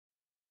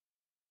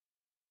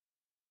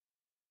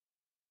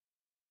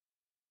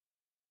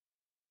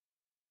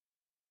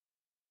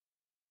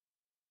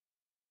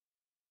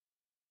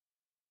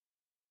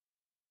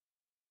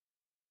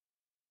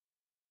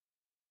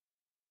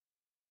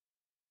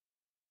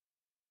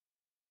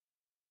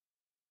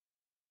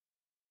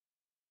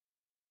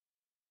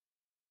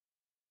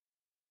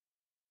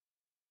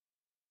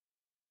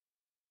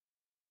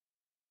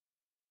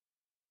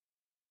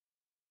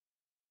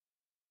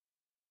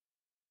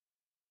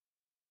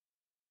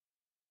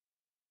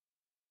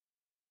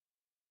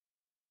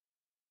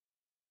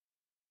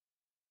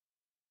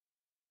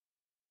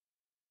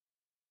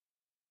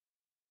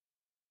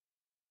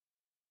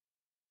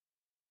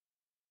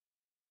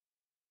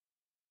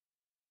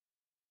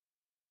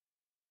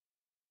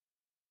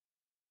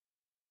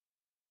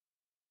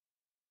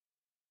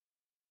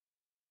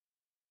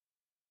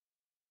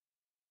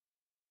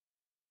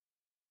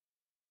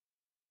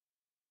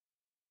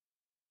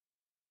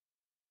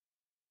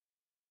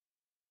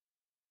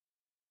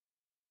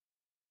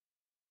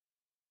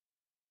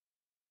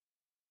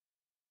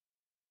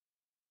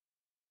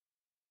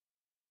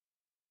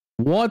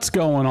What's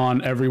going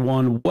on,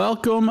 everyone?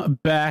 Welcome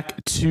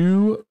back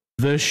to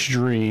the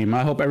stream.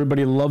 I hope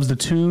everybody loves the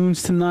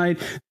tunes tonight.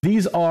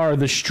 These are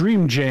the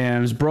stream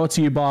jams brought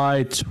to you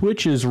by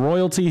Twitch's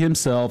royalty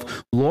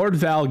himself, Lord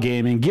Val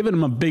Gaming. Giving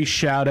him a big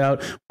shout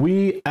out.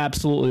 We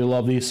absolutely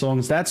love these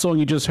songs. That song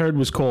you just heard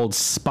was called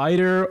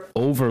Spider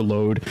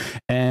Overload,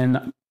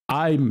 and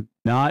I'm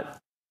not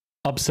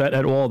upset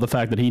at all the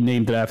fact that he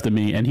named it after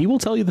me, and he will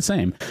tell you the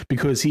same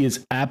because he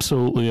is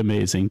absolutely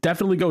amazing.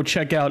 Definitely go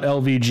check out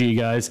LVG,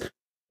 guys.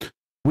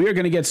 We are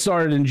going to get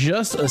started in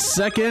just a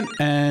second,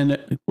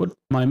 and what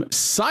my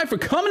Cypher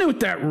coming in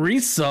with that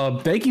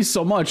resub. Thank you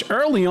so much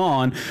early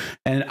on,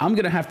 and I'm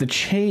going to have to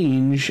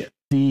change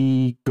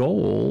the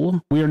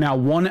goal. We are now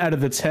 1 out of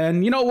the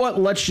 10. You know what?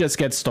 Let's just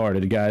get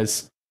started,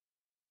 guys.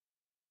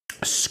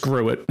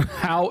 Screw it.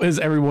 How is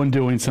everyone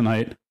doing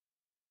tonight?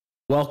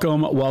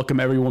 Welcome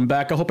everyone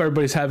back. I hope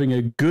everybody's having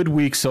a good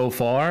week so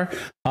far.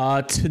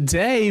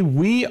 Today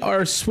we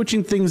are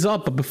switching things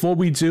up, but before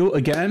we do,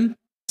 again,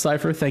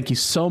 Cypher, thank you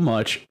so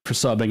much for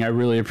subbing. I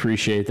really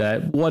appreciate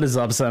that. What is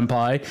up,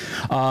 Senpai?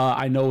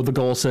 I know the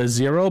goal says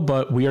 0,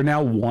 but we are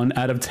now 1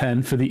 out of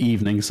 10 for the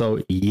evening,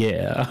 so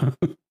yeah.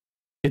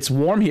 It's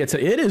warm here.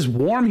 It is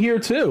warm here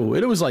too.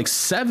 It was like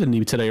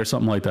 70 today or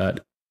something like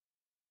that.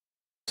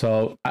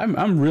 So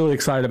I'm really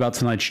excited about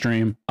tonight's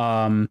stream.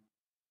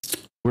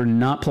 We're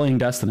not playing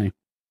Destiny.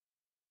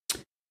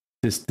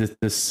 This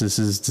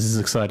is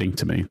exciting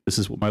to me. This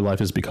is what my life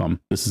has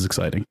become. This is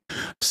exciting.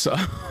 So,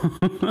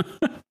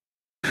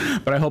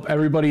 but I hope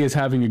everybody is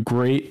having a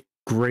great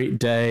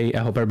day. I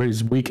hope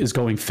everybody's week is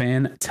going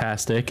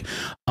fantastic.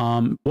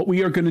 What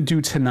we are going to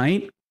do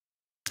tonight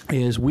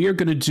is we are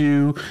going to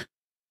do,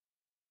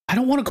 I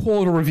don't want to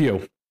call it a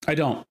review. I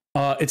don't.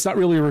 It's not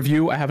really a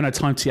review. I haven't had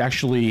time to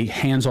actually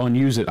hands-on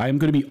use it. I'm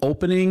going to be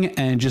opening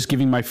and just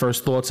giving my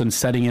first thoughts and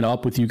setting it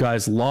up with you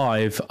guys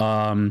live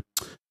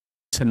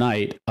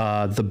tonight.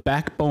 The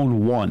BackBone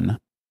 1.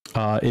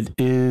 It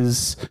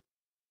is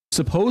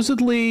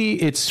supposedly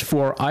it's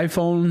for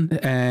iPhone,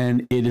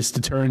 and it is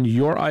to turn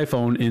your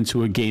iPhone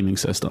into a gaming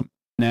system.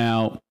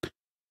 Now,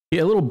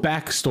 a little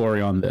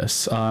backstory on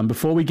this.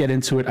 Before we get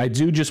into it, I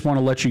do just want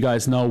to let you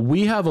guys know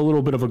we have a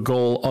little bit of a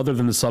goal other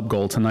than the sub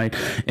goal tonight,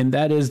 and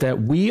that is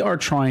that we are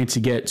trying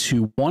to get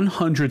to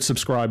 100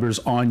 subscribers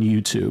on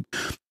YouTube,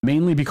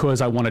 mainly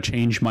because I want to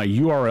change my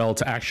URL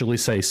to actually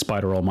say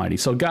Spider Almighty.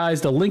 So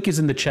guys, the link is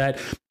in the chat.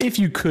 If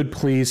you could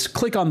please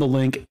click on the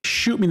link,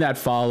 shoot me that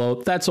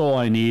follow. That's all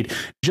I need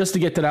just to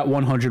get to that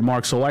 100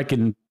 mark so I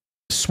can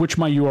switch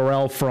my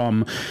URL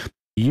from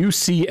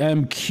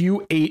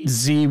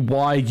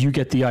UCMQ8ZY, you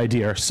get the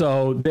idea.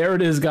 So there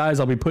it is, guys.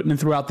 I'll be putting it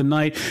throughout the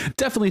night.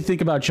 Definitely think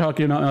about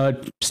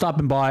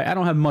stopping by. I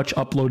don't have much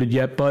uploaded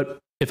yet, but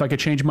if I could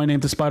change my name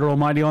to Spider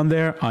Almighty on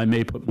there, I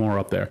may put more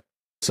up there.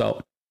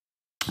 So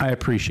I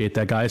appreciate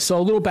that, guys. So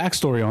a little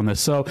backstory on this.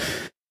 So,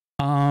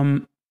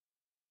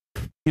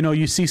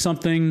 you see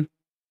something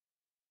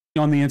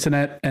on the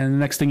internet, and the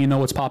next thing you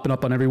know, it's popping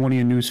up on every one of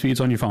your news feeds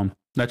on your phone.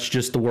 That's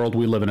just the world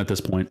we live in at this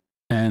point.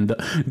 And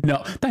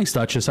no, thanks,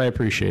 Duchess. I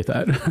appreciate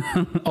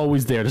that.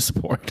 Always there to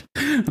support.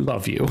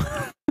 Love you.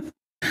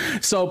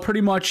 So pretty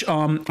much,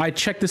 I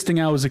checked this thing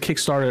out as a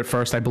Kickstarter at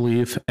first, I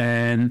believe,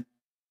 and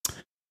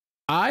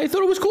I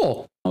thought it was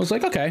cool. I was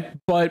like, okay,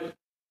 but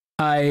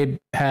I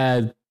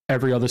had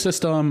every other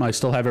system. I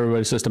still have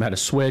everybody's system. I had a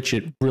Switch.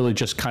 It really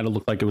just kind of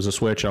looked like it was a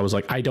Switch. I was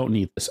like, I don't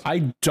need this.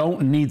 I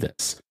don't need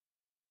this.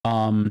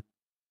 Then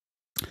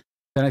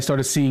I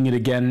started seeing it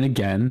again and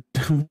again.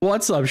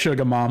 What's up,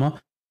 Sugar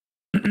Mama?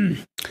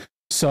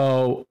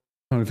 So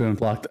I'm feeling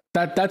blocked.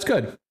 That's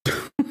good.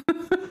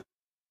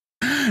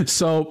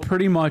 So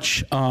pretty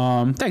much,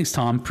 thanks,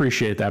 Tom.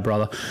 Appreciate that,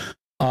 brother.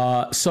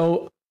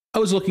 So I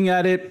was looking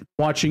at it,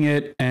 watching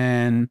it,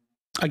 and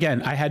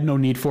again, I had no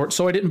need for it,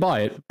 so I didn't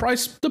buy it.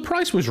 The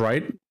price was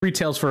right.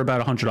 Retails for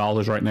about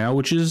 $100 right now,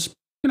 which is,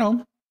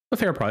 a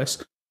fair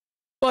price.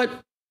 But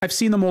I've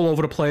seen them all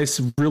over the place.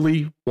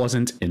 Really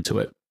wasn't into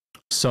it.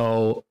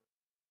 So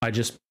I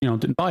just,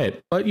 didn't buy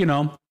it. But,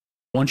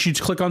 once you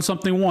click on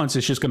something once,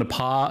 it's just going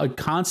to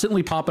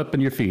constantly pop up in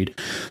your feed.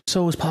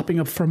 So it was popping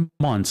up for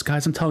months.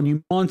 Guys, I'm telling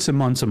you, months and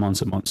months and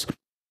months and months.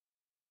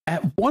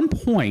 At one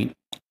point,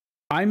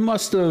 I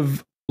must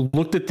have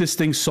looked at this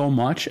thing so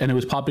much, and it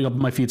was popping up in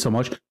my feed so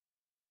much.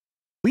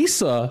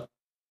 Lisa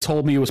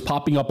told me it was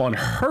popping up on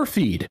her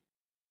feed,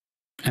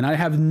 and I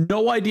have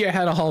no idea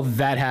how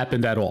that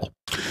happened at all.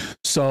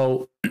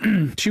 So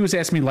she was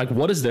asking me, like,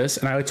 what is this?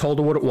 And I told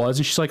her what it was,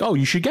 and she's like, oh,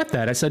 you should get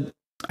that. I said,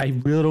 I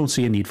really don't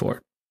see a need for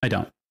it. I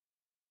don't.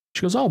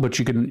 She goes, oh, but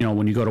you can,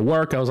 when you go to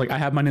work. I was like, I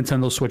have my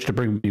Nintendo Switch to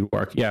bring me to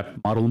work. Yeah,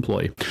 model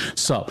employee.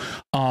 So,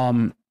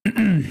 other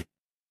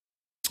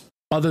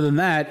than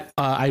that,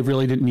 I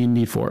really didn't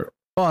need for it.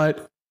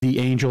 But the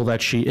angel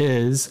that she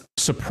is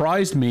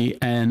surprised me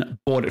and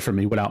bought it for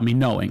me without me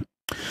knowing.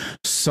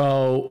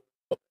 So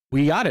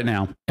we got it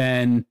now.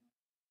 And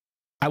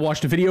I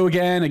watched the video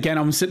again. Again,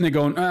 I'm sitting there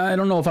going, I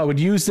don't know if I would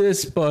use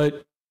this,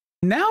 but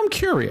now I'm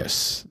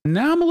curious.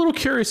 Now I'm a little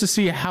curious to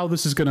see how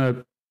this is going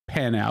to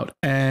pan out.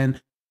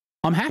 And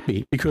I'm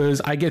happy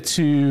because I get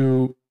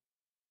to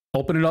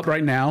open it up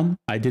right now.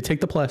 I did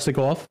take the plastic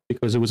off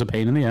because it was a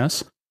pain in the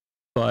ass,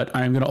 but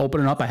I'm going to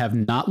open it up. I have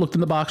not looked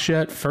in the box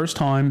yet. First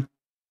time.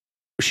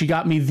 She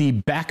got me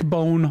the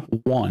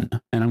BackBone 1,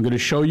 and I'm going to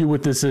show you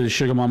what this is,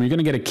 Sugar Mom. You're going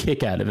to get a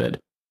kick out of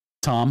it,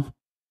 Tom.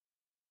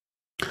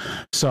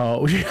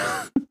 So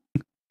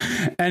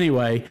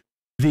anyway,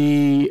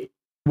 we're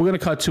going to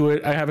cut to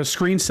it. I have a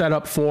screen set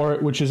up for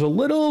it, which is a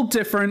little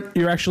different.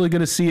 You're actually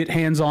going to see it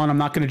hands-on. I'm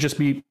not going to just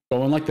be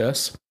going like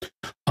this.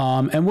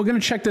 And we're going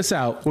to check this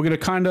out. We're going to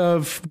kind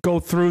of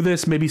go through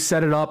this, maybe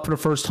set it up for the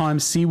first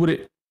time, see what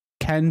it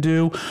can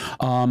do.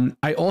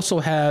 I also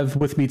have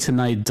with me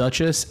tonight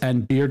Duchess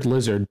and Beard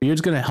Lizard. Beard's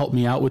going to help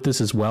me out with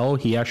this as well.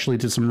 He actually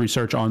did some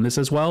research on this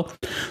as well,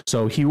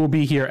 so he will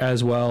be here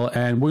as well,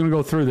 and we're going to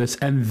go through this.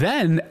 And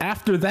then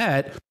after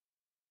that,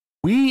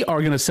 we are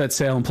going to set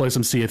sail and play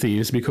some Sea of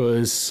Thieves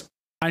because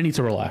I need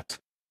to relax.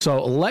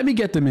 So let me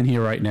get them in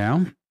here right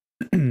now.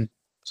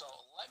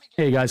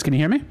 Hey guys, can you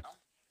hear me?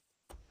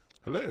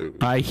 Hello.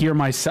 I hear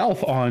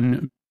myself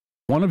on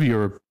one of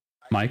your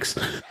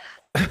mics.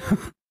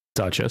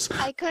 Duchess.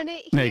 I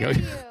couldn't There hear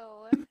you you.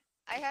 go.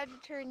 I had to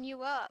turn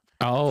you up.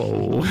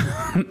 Oh,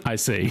 I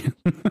see.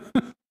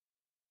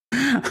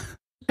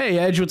 Hey,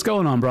 Edge, what's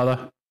going on,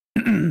 brother?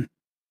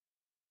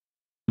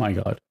 My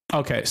God.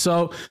 Okay,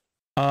 so,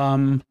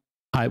 well,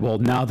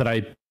 now that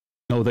I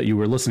know that you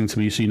were listening to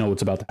me, so you know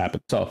what's about to happen.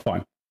 So,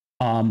 fine.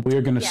 We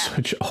are going to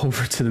switch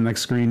over to the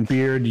next screen.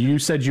 Beard, you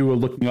said you were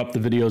looking up the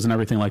videos and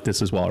everything like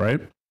this as well, right?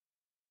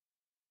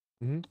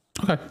 Mm-hmm.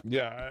 Okay.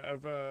 Yeah,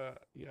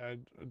 I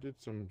did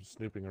some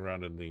snooping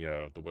around in the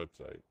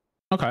website.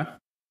 Okay.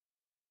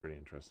 Pretty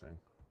interesting.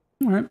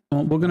 All right.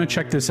 Well, we're gonna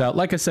check this out.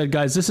 Like I said,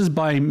 guys, this is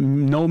by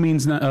no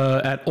means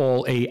at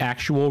all a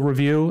actual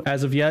review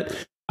as of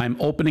yet. I'm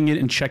opening it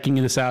and checking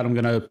this out. I'm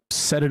gonna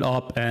set it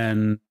up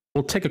and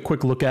we'll take a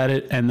quick look at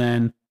it, and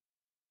then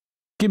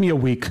give me a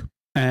week.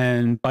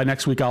 And by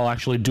next week, I'll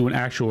actually do an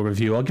actual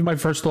review. I'll give my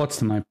first thoughts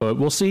tonight, but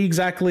we'll see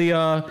exactly.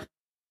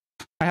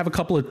 I have a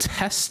couple of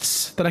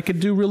tests that I could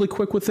do really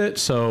quick with it,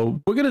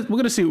 so we're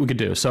gonna see what we could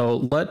do.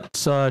 So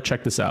let's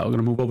check this out. I'm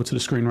gonna move over to the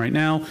screen right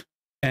now,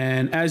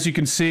 and as you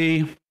can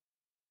see,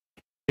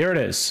 here it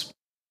is.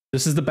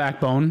 This is the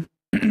BackBone,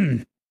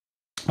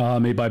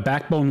 made by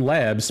BackBone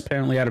Labs,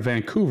 apparently out of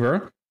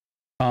Vancouver.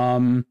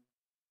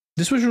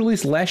 This was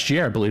released last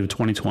year, I believe,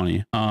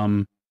 2020.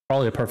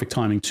 Probably a perfect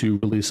timing to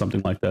release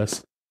something like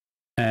this,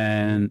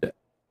 and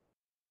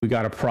we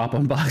got a prop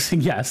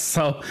unboxing. Yes.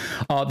 So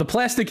the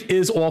plastic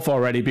is off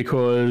already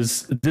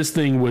because this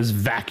thing was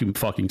vacuum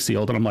fucking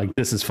sealed. And I'm like,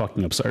 this is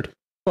fucking absurd.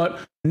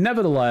 But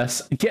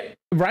nevertheless,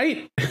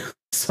 right.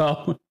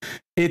 So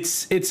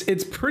it's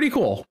pretty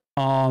cool.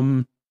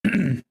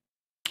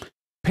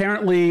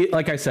 Apparently,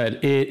 like I said,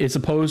 it is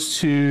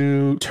supposed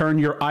to turn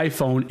your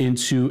iPhone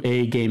into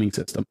a gaming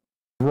system.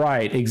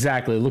 Right.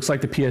 Exactly. It looks like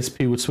the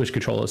PSP with Switch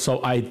controllers.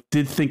 So I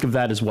did think of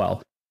that as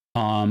well.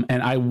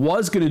 And I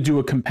was going to do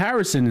a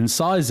comparison in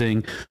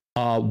sizing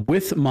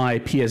with my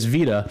PS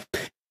Vita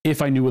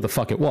if I knew what the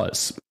fuck it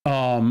was.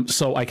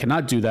 So I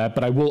cannot do that,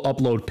 but I will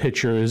upload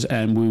pictures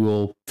and we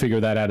will figure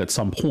that out at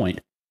some point.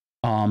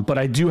 But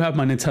I do have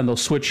my Nintendo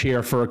Switch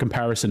here for a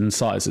comparison in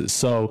sizes.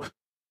 So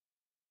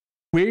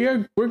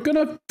we're going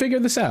to figure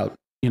this out.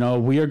 You know,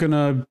 we are going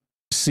to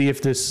see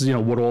if this, you know,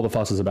 what all the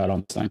fuss is about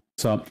on this thing.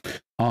 So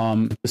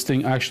this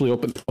thing actually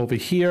opened over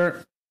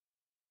here.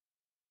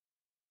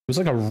 It was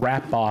like a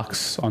wrap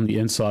box on the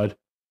inside.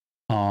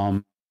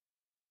 Had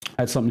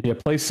something here.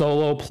 Play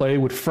solo, play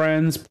with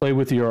friends, play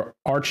with your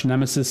arch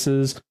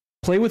nemesis,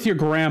 play with your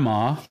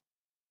grandma,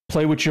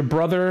 play with your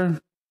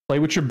brother, play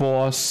with your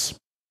boss,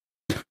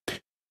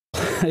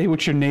 play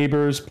with your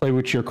neighbors, play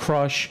with your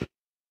crush,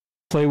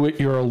 play with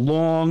your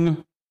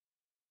long...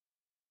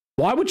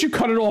 Why would you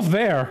cut it off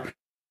there?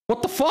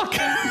 What the fuck?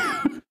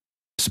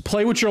 Just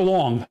play with your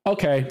long.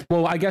 Okay,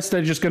 well, I guess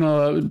they're just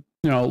gonna,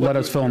 you know, let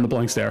us fill in the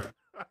blanks there.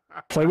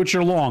 Play with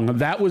your long.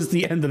 That was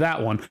the end of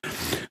that one.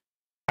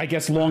 I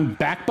guess long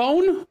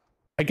backbone,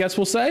 I guess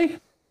we'll say.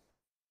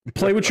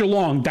 Play with your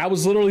long. That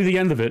was literally the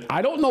end of it.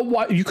 I don't know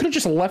why. You could have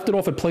just left it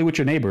off at play with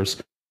your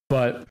neighbors.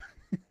 But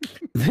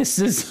this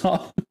is...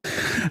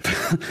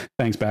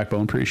 Thanks,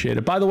 BackBone. Appreciate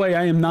it. By the way,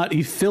 I am not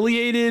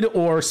affiliated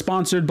or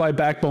sponsored by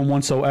BackBone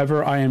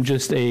whatsoever. I am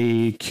just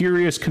a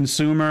curious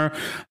consumer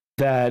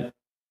that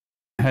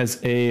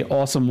has a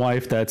awesome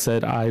wife that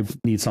said, I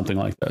need something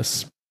like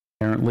this.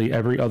 Apparently,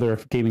 every other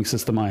gaming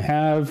system I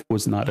have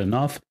was not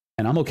enough,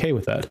 and I'm okay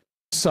with that.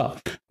 So,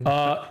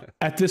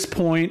 at this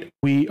point,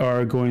 we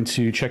are going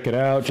to check it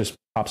out. Just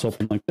pops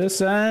open like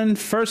this, and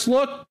first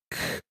look.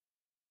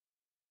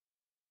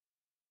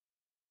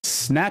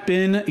 Snap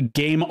in,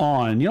 game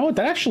on. You know what?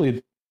 That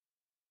actually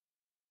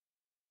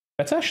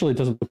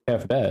doesn't look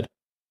half bad.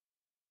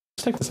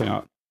 Let's take this thing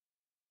out.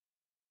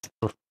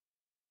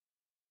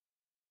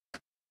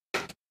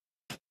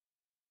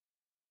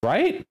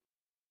 Right?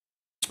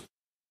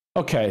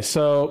 Okay,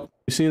 so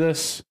you see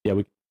this? Yeah,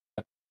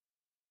 I'm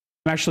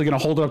actually going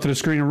to hold it up to the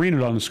screen and read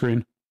it on the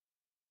screen.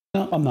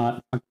 No, I'm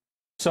not.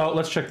 So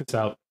let's check this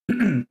out.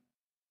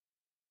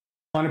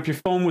 Line up your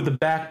phone with the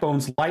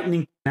BackBone's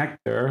lightning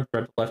connector.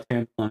 Grab the left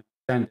handle and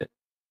extend it.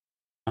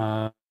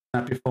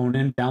 Snap your phone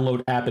in,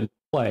 download app, and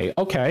play.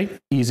 Okay,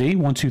 easy.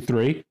 1, 2,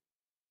 3.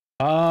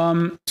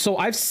 So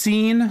I've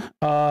seen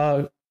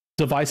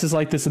devices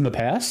like this in the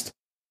past.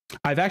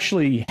 I've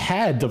actually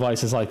had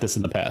devices like this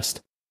in the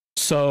past.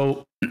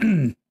 So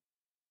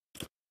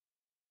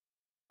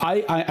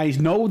I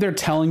know they're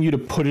telling you to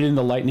put it in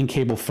the lightning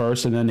cable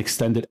first and then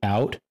extend it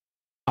out.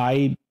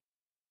 I've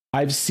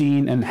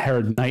seen and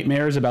heard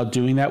nightmares about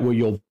doing that where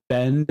you'll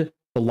bend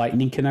the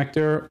lightning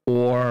connector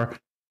or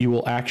you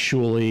will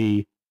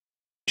actually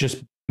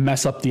just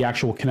mess up the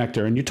actual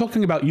connector. And you're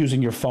talking about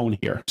using your phone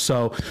here.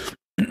 So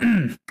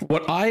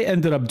what I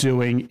ended up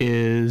doing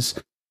is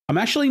I'm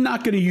actually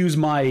not going to use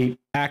my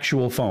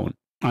actual phone.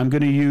 I'm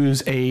going to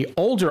use a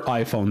older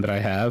iPhone that I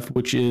have,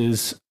 which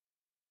is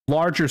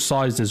larger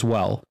sized as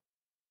well,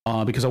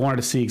 because I wanted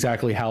to see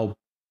exactly how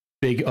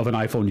big of an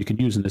iPhone you can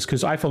use in this,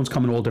 because iPhones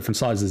come in all different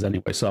sizes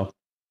anyway. So,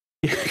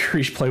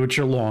 Krish, play with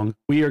your long.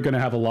 We are going to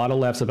have a lot of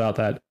laughs about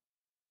that.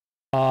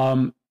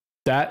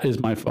 That is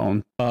my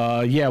phone.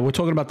 Yeah, we're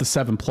talking about the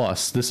 7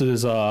 Plus. This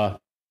is a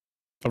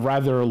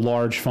rather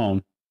large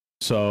phone.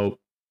 So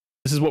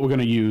this is what we're going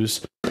to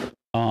use.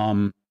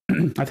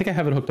 I think I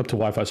have it hooked up to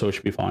Wi-Fi, so it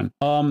should be fine.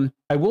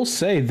 I will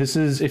say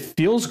it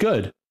feels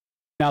good.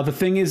 Now, the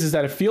thing is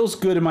that it feels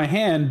good in my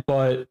hand,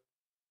 but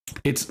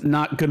it's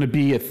not going to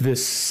be at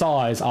this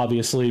size,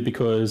 obviously,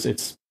 because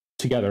it's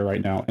together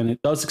right now. And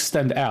it does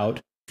extend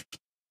out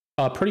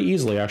pretty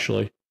easily,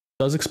 actually. It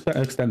does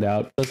extend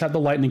out. It does have the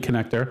lightning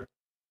connector.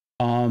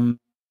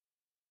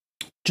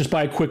 Just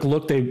by a quick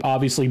look, they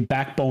obviously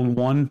BackBone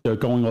 1, they're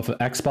going off of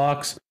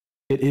Xbox.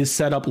 It is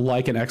set up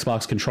like an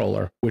Xbox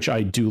controller, which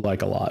I do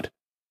like a lot.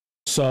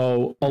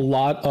 So a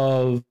lot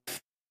of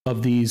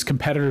these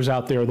competitors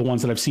out there are the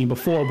ones that I've seen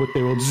before, but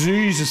they were,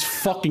 Jesus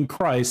fucking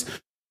Christ.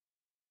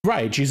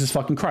 Right, Jesus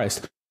fucking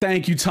Christ.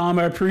 Thank you, Tom.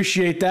 I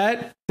appreciate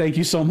that. Thank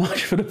you so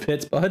much for the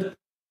bits, bud.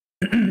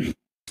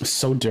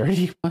 So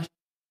dirty.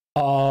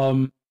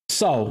 What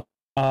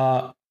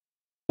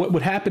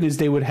would happen is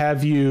they would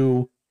have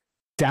you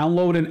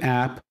download an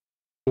app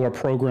or a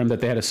program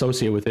that they had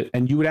associated with it,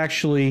 and you would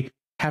actually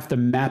have to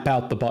map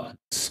out the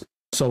buttons.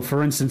 So,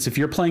 for instance, if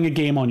you're playing a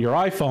game on your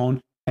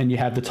iPhone and you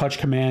have the touch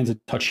commands and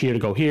touch here to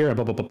go here,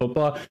 blah, blah, blah, blah,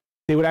 blah,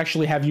 they would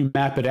actually have you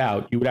map it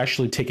out. You would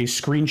actually take a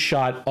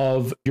screenshot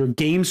of your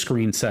game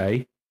screen,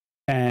 say,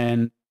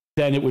 and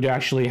then it would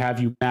actually have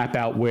you map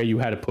out where you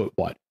had to put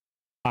what.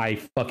 I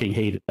fucking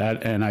hated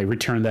that, and I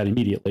returned that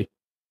immediately.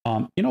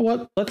 You know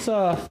what? Let's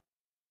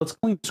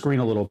clean the screen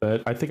a little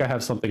bit. I think I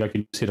have something I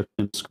can use here to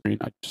clean the screen.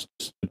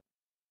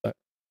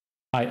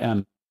 I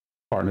am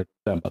partnered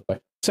with them, by the way.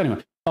 So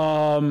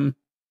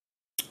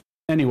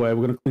anyway,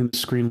 we're gonna clean the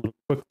screen a little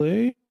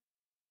quickly.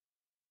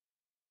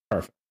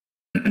 Perfect.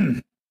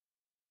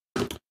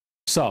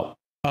 So,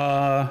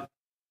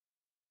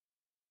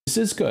 this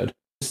is good.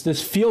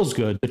 This feels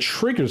good. The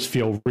triggers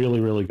feel really,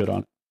 really good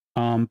on it.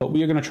 But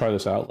we are gonna try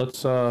this out.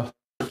 Let's turn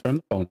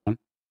the phone on.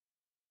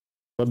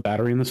 What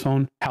battery in this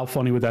phone? How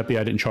funny would that be?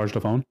 I didn't charge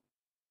the phone.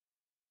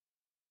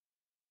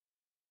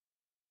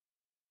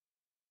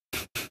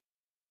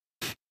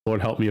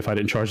 Lord help me if I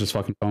didn't charge this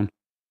fucking phone.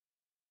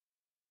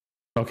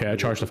 Okay, I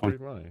charged the phone.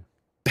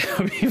 That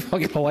would be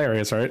fucking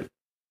hilarious, right?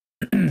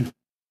 It's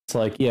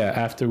like, yeah,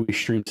 after we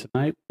stream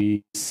tonight,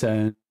 we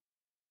send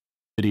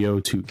video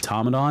to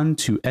Tomadon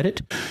to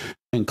edit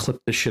and clip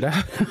this shit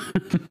out.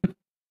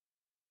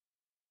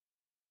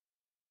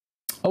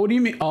 Oh, what do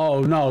you mean?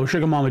 Oh, no,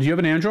 Sugar Mama, do you have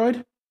an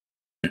Android?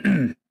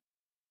 Yeah,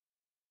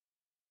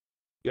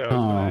 I was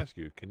gonna ask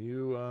you, can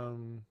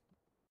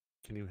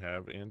you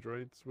have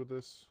Androids with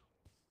this?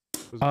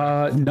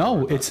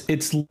 No,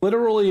 it's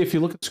literally, if you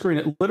look at the screen,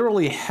 it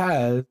literally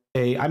has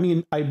I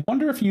mean, I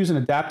wonder if you use an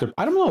adapter.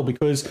 I don't know,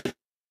 because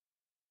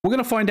we're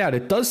gonna find out.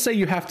 It does say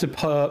you have to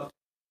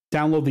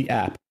download the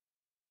app.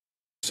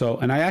 So,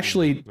 and I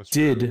actually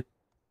did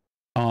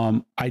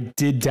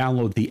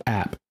download the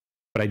app,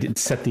 but I didn't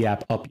set the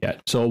app up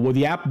yet. So, well,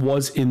 the app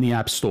was in the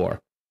App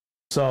Store.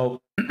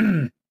 So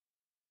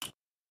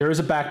there is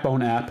a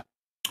BackBone app.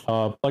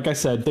 Like I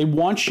said, they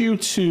want you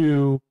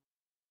to.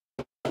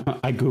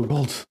 I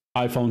googled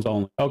iPhones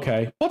only.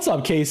 Okay, what's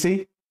up,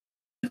 Casey?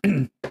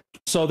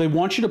 So they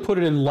want you to put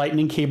it in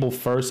lightning cable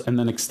first and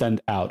then extend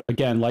out.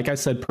 Again, like I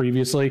said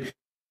previously,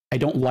 I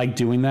don't like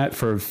doing that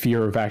for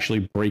fear of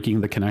actually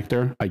breaking the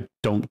connector. I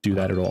don't do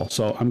that at all.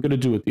 So I'm going to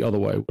do it the other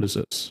way. What is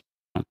this?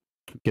 I'm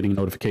getting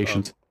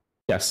notifications.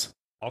 Yes.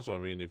 Also, I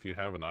mean, if you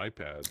have an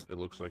iPad, it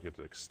looks like it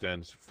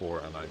extends for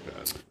an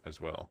iPad as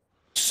well.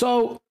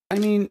 So, I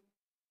mean,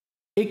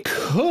 it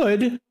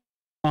could.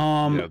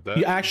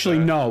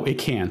 No, it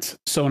can't.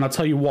 So, and I'll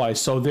tell you why.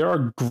 So there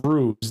are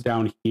grooves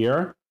down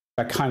here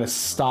that kind of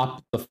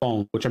stop the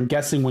phone, which I'm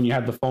guessing when you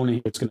have the phone in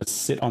here, it's going to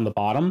sit on the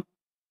bottom.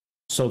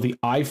 So the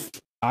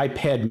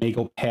iPad may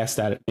go past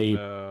that. It may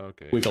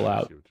wiggle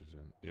out. Yep.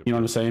 You know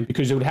what I'm saying?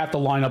 Because it would have to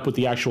line up with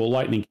the actual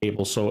lightning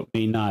cable, so it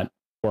may not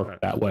work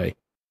that way.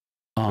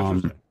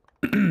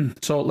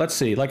 So let's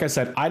see. Like I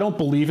said, I don't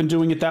believe in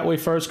doing it that way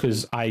first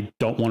because I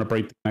don't want to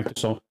break the connector.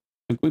 So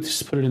I'm going to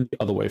just put it in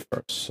the other way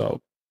first.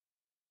 So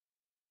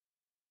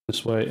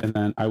this way, and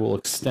then I will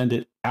extend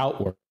it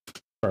outward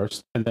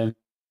first, and then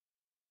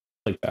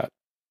like that.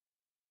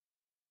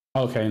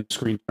 Okay, and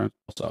screen turns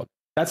also.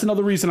 That's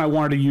another reason I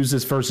wanted to use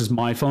this versus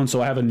my phone.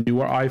 So I have a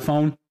newer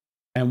iPhone,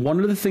 and one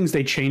of the things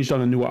they changed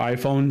on a newer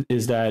iPhone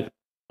is that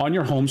on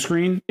your home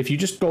screen, if you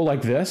just go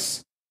like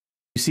this,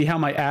 you see how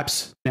my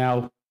apps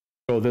now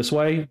go this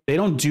way? They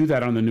don't do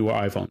that on the newer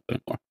iPhone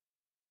anymore.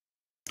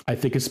 I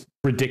think it's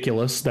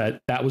ridiculous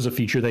that that was a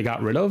feature they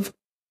got rid of.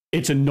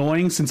 It's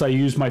annoying since I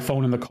use my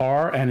phone in the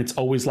car and it's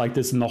always like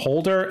this in the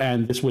holder,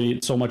 and this way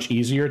it's so much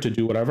easier to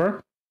do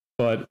whatever,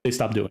 but they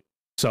stopped doing it.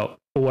 So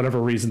for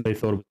whatever reason, they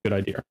thought it was a good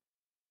idea.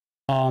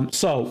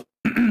 So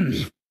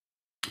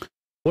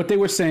what they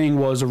were saying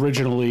was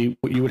originally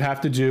what you would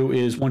have to do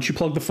is once you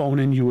plug the phone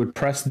in, you would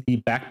press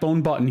the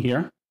BackBone button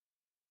here,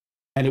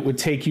 and it would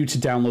take you to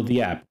download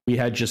the app. We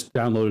had just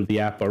downloaded the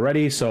app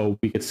already, so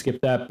we could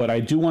skip that. But I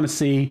do want to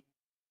see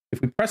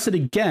if we press it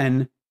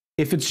again,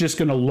 if it's just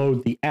going to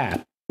load the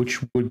app, which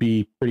would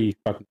be pretty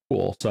fucking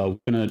cool. So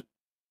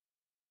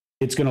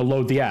it's going to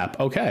load the app.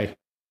 Okay.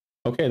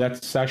 Okay,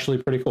 that's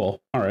actually pretty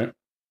cool. All right.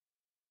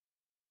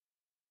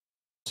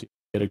 Let's see,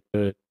 get a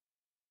good.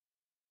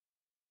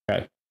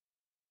 Okay.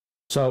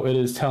 So it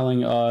is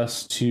telling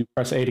us to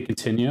press A to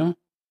continue.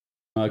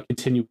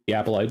 Continue with the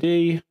Apple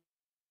ID.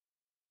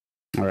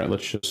 All right,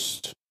 let's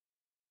just.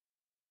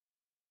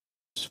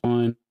 It's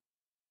fine.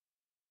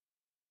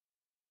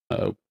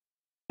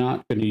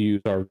 Not going to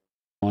use our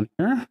one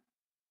here.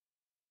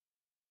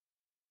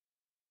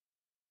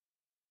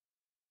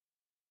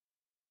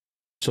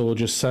 So we'll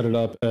just set it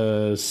up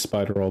as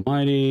Spider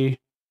Almighty.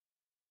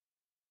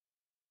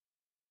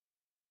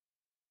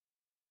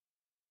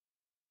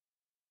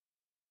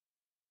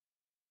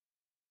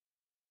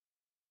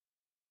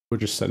 We'll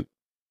just send.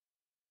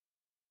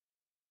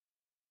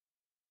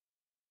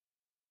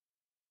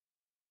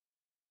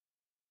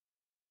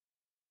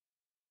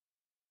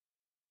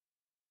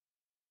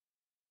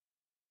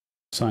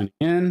 Sign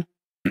in.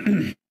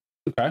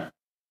 Okay.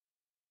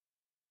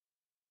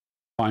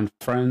 Find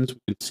friends. We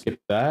can skip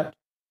that.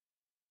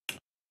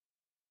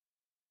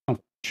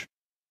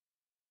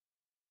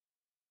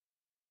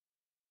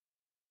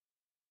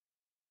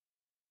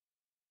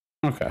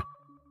 Okay.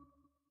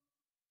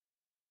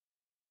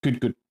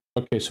 Good.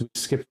 Okay, so we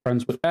skip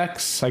friends with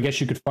X. I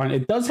guess you could find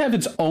it does have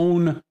its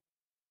own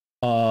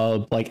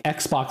like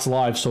Xbox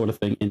Live sort of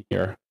thing in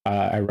here.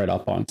 I read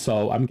up on.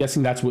 So I'm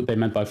guessing that's what they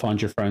meant by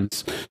find your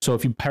friends. So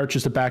if you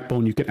purchase the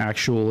BackBone, you can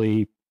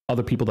actually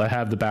other people that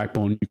have the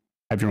BackBone, you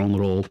have your own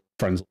little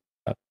friends.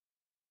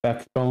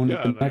 BackBone.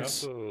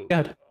 Yeah,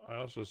 and I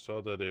also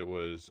saw that it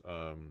was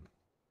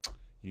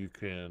you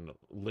can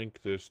link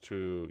this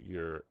to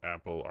your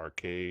Apple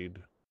Arcade.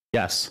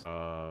 Yes.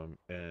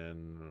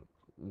 And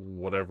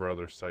whatever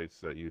other sites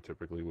that you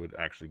typically would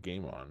actually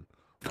game on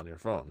your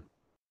phone.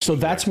 So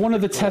that's one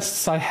of the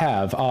tests I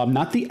have.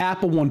 Not the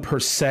Apple one per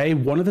se.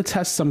 One of the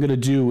tests I'm going to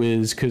do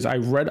is because I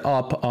read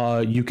up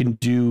you can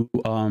do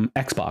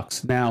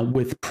Xbox now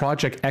with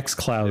Project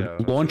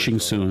xCloud launching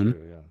soon.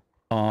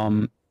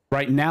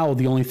 Right now,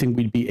 the only thing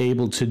we'd be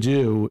able to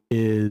do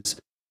is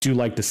do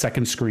like the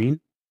second screen,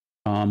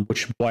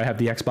 which is why I have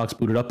the Xbox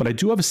booted up. But I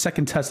do have a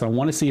second test. And I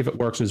want to see if it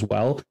works as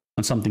well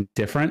on something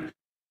different.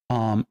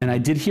 And I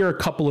did hear a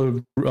couple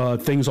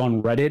of things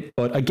on Reddit,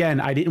 but again,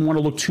 I didn't want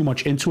to look too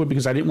much into it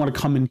because I didn't want to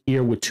come in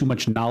here with too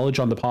much knowledge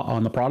on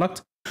the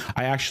product.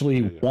 I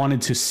actually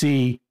wanted to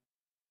see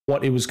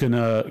what it was going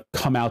to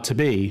come out to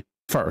be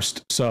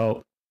first.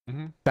 So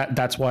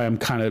that's why I'm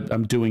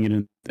doing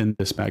it in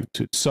this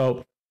magnitude.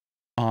 So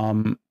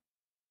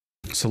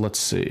so let's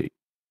see.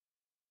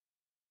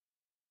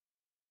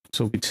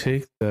 So we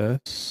take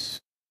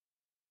this.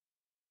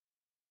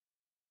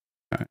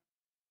 Okay.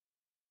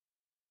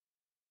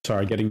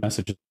 Sorry, getting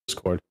messages in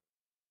Discord.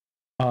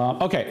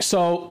 Okay,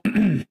 so go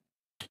to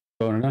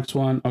the next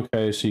one.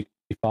 Okay, so you can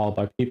be followed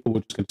by people.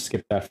 We're just going to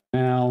skip that for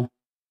now.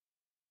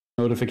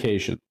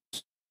 Notifications.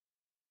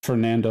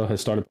 Fernando has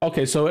started.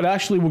 Okay, so it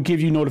actually will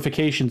give you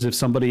notifications if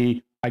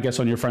somebody, I guess,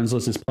 on your friends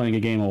list is playing a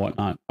game or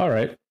whatnot. All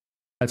right,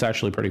 that's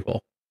actually pretty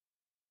cool.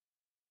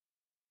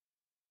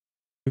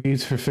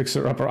 Cookies for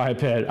Fixer Upper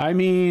iPad. I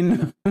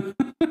mean,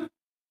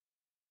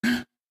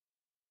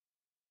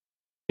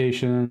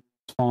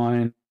 it's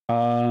fine.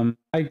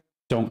 I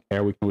don't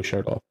care. We can always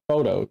share it off.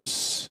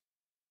 Photos.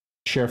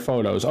 Share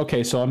photos.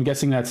 Okay, so I'm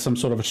guessing that's some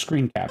sort of a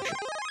screen capture.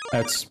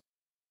 That's.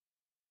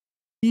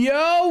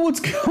 Yo, what's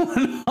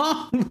going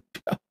on?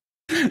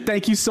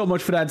 Thank you so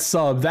much for that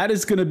sub. That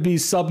is going to be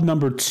sub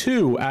number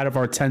 2 out of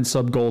our 10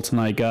 sub goal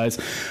tonight, guys.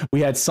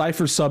 We had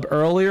Cypher sub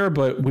earlier,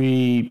 but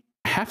we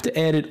have to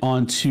add it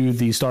onto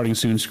the starting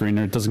soon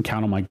screener. It doesn't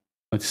count on my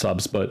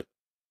subs, but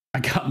I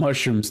got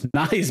mushrooms.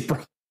 Nice, bro.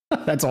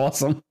 That's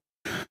awesome.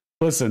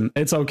 Listen,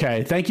 it's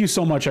okay. Thank you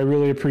so much. I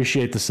really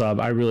appreciate the sub.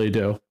 I really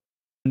do.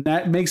 And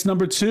that makes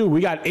number 2.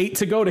 We got 8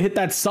 to go to hit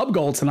that sub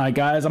goal tonight,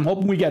 guys. I'm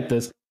hoping we get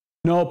this.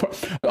 No.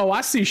 Oh,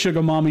 I see,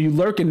 Sugar Mama. You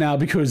lurking now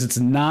because it's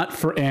not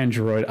for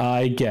Android.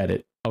 I get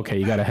it. Okay,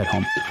 you gotta head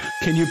home.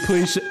 Can you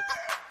please?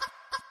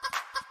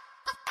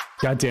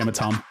 God damn it,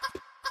 Tom.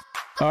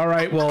 All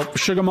right. Well,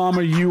 Sugar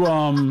Mama,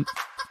 you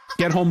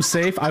get home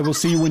safe. I will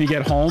see you when you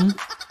get home.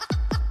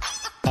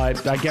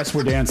 I guess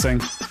we're dancing.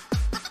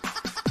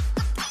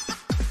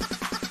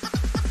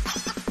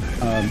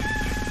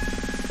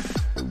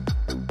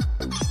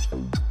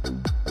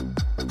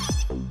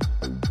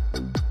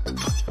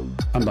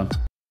 I'm done.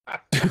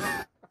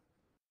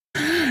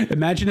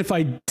 Imagine if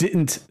I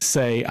didn't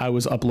say I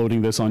was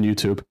uploading this on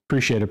YouTube.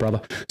 Appreciate it,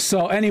 brother.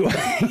 So anyway,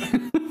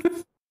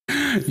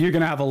 you're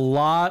going to have a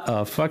lot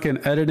of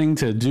fucking editing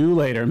to do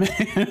later,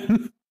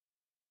 man.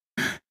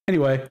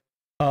 Anyway,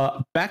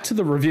 back to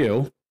the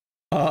review.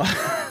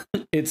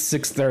 It's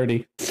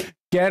 6:30.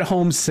 Get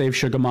home safe,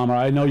 Sugar Mama.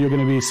 I know you're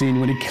going to be seeing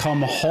when you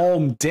come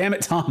home. Damn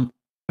it, Tom.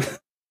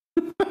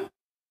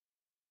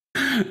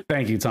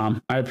 Thank you,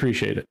 Tom. I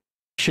appreciate it.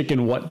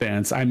 Chicken what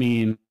dance? I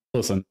mean,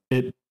 listen,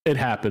 it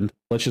happened.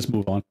 Let's just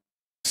move on.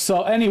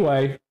 So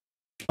anyway,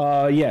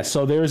 yeah,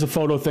 so there's a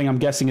photo thing. I'm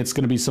guessing it's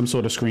going to be some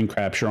sort of screen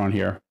capture on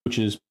here, which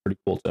is pretty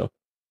cool too.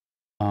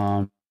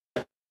 I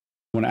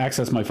want to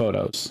access my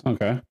photos.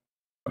 Okay.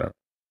 Whatever.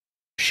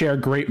 Share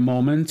great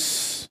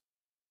moments.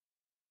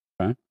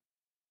 Okay.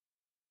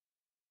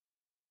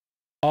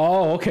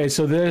 Oh, okay.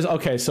 So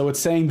so it's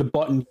saying the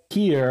button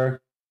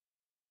here,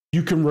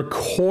 you can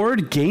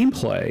record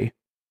gameplay.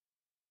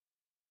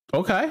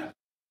 Okay.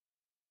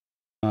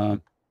 Oh,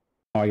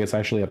 I guess I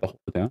actually have to hold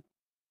it down.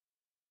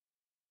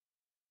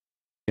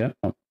 Yeah.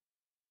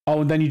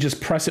 Oh, and then you just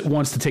press it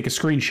once to take a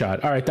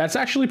screenshot. All right, that's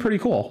actually pretty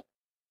cool.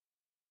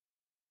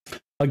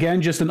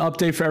 Again, just an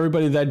update for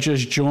everybody that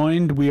just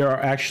joined. We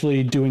are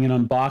actually doing an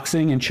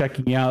unboxing and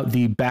checking out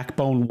the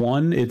BackBone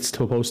 1. It's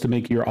supposed to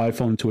make your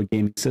iPhone into a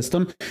gaming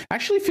system.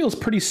 Actually feels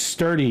pretty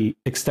sturdy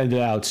extended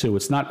out too.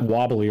 It's not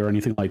wobbly or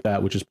anything like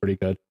that, which is pretty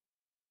good.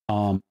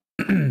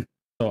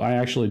 So I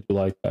actually do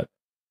like that.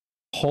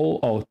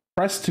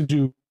 Press to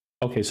do.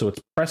 Okay, so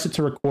it's press it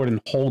to record and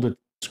hold it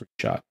to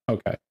screenshot.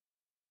 Okay.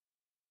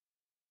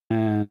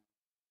 And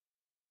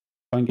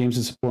fun games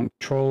and support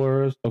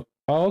controllers. Oh,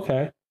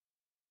 okay.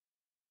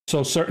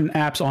 So certain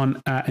apps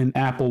in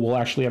Apple will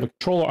actually have a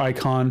controller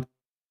icon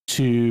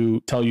to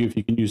tell you if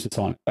you can use this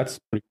on it. That's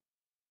pretty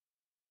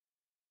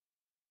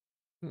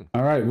cool.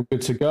 All right, we're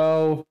good to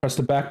go. Press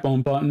the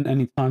BackBone button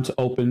anytime to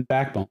open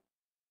BackBone.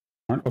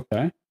 All right,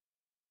 okay.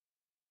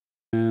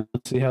 And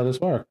let's see how this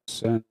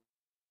works. And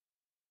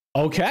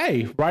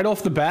okay, right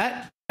off the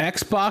bat,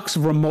 Xbox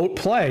Remote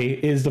Play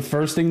is the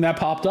first thing that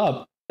popped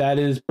up. That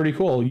is pretty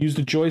cool. Use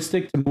the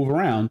joystick to move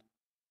around.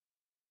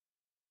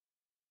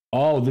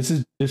 Oh,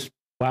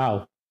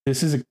 wow.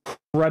 This is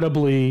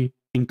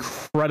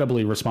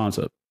incredibly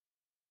responsive.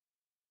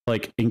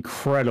 Like,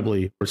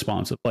 incredibly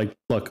responsive. Like,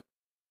 look.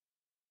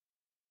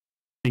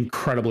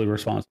 Incredibly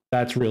responsive.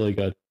 That's really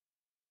good.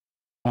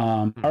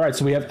 All right,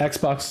 so we have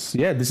Xbox.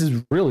 Yeah, this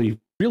is really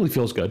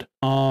feels good.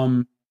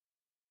 I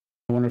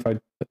wonder if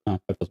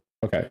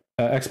okay.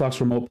 Xbox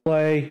Remote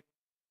Play.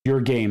 Your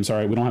games. All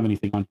right, we don't have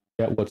anything on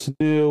yet. What's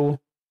new?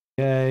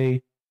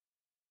 Okay.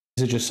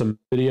 Is it just some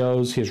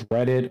videos? Here's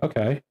Reddit.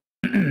 Okay.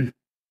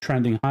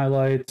 Trending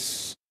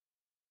highlights.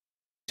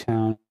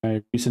 Town.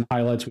 Okay. Recent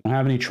highlights. We don't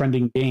have any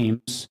trending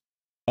games.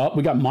 Oh,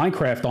 we got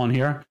Minecraft on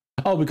here.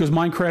 Oh, because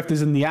Minecraft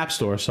is in the App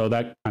Store, so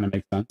that kind of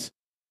makes sense.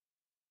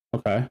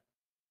 Okay.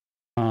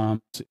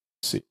 Let's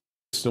see.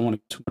 Still want to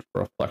get too much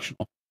for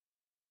reflectional.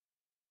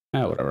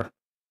 Whatever.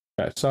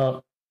 Okay,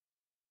 so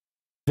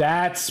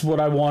that's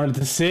what I wanted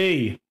to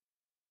see.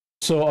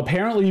 So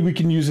apparently we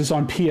can use this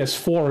on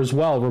PS4 as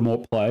well,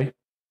 Remote Play.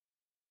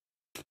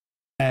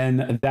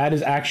 And that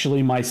is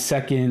actually my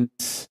second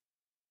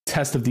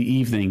test of the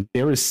evening.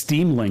 There is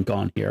Steam Link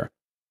on here.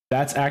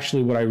 That's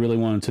actually what I really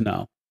wanted to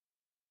know.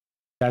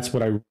 That's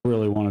what I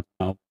really wanted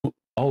to know.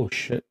 Oh,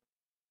 shit.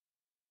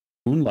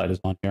 Moonlight is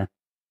on here.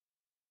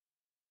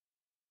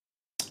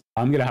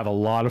 I'm going to have a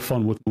lot of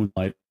fun with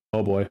Moonlight.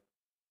 Oh, boy.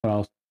 What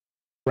else?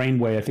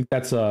 Brainwave. I think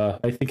that's I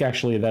think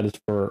actually that is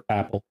for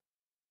Apple.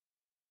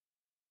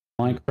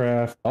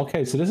 Minecraft.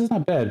 Okay, so this is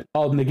not bad.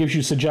 Oh, and it gives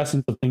you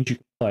suggestions of things you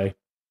can play.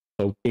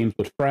 So games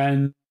with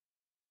friends,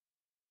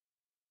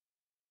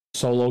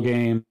 solo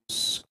games,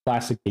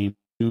 classic games,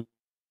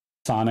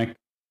 Sonic.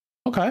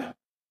 Okay.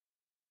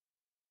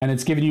 And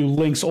it's giving you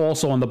links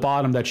also on the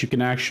bottom that you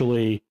can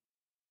actually,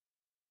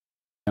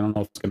 I don't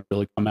know if it's going to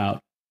really come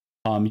out.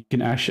 You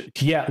can actually,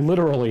 yeah,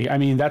 literally. I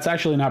mean, that's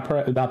actually not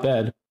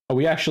bad. Oh,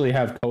 we actually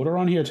have Coder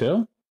on here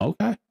too?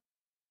 Okay.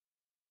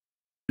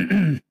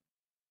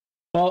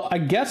 Well, I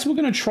guess we're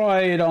going to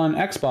try it on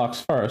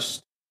Xbox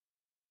first.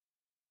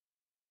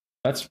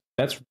 That's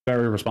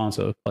very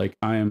responsive. Like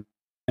and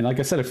like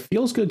I said, it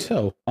feels good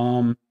too.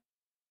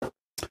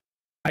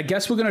 I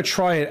guess we're going to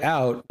try it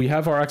out. We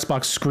have our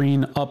Xbox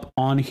screen up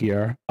on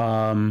here.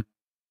 I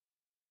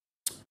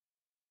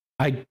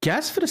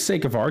guess for the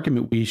sake of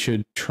argument, we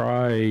should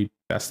try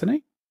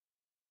Destiny.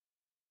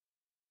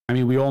 I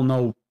mean, we all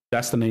know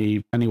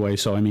Destiny anyway,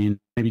 so I mean,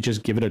 maybe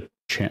just give it a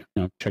check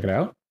it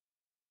out.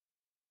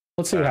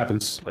 Let's see what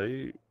happens.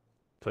 Play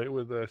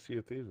with Sea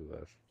of Thieves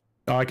with us.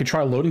 Oh, I could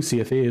try loading Sea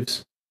of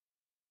Thieves.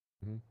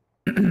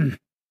 Mm-hmm.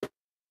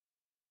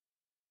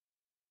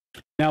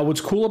 Now,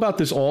 what's cool about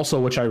this also,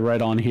 which I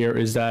read on here,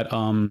 is that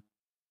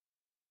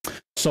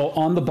so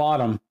on the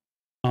bottom,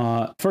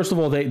 first of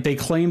all, they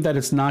claim that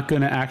it's not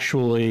going to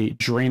actually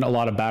drain a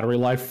lot of battery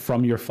life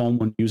from your phone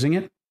when using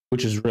it,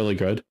 which is really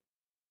good.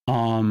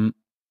 On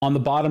the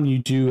bottom, you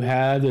do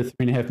have the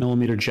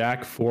 3.5mm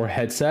jack for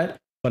headset,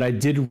 but I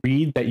did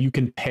read that you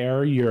can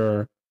pair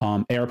your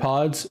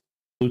AirPods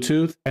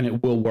Bluetooth, and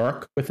it will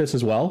work with this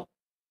as well,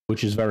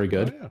 which is very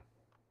good.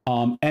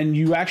 Oh, yeah. And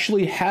you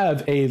actually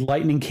have a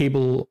lightning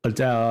cable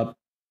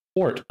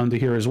port under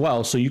here as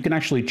well, so you can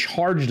actually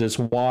charge this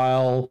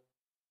while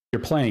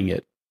you're playing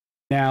it.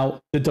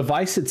 Now, the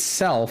device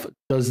itself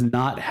does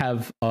not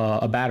have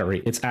a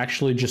battery. It's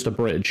actually just a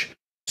bridge.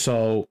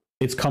 So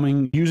it's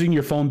coming using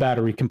your phone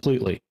battery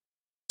completely.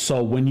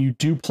 So when you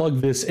do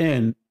plug this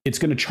in, it's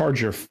going to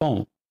charge your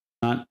phone,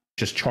 not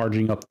just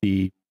charging up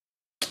the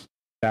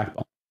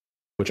backbone,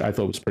 which I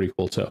thought was pretty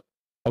cool too.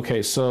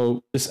 Okay,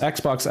 so this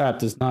Xbox app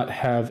does not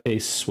have a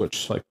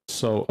switch like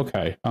so.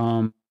 Okay,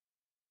 how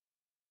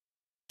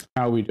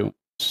are we doing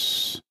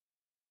this?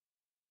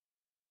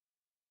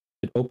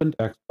 It opened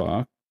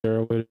Xbox.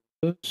 There with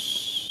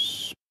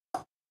this.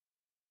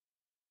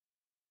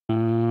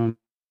 Can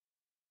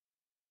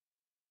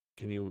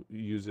you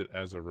use it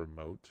as a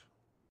remote?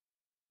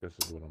 This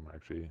is what I'm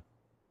actually.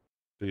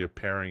 So you're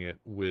pairing it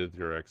with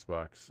your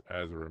Xbox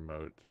as a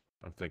remote.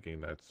 I'm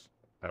thinking that's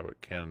how it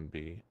can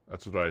be.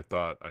 That's what I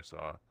thought I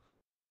saw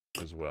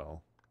as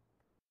well.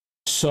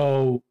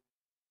 So,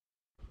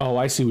 oh,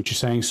 I see what you're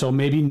saying. So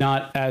maybe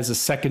not as a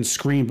second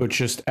screen, but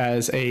just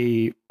as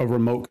a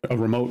remote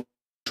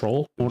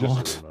control.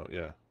 Just a remote,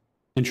 yeah.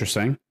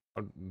 Interesting.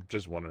 I'm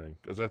just wondering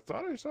because I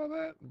thought I saw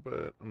that,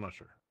 but I'm not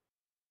sure.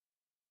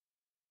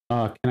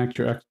 Connect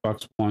your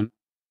Xbox One.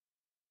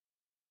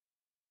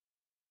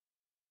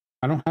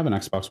 I don't have an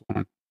Xbox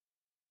One.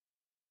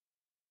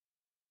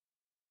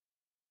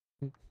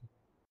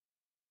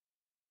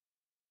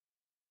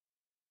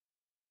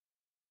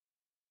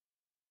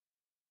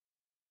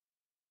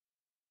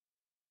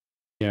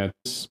 Yeah,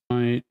 this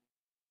might.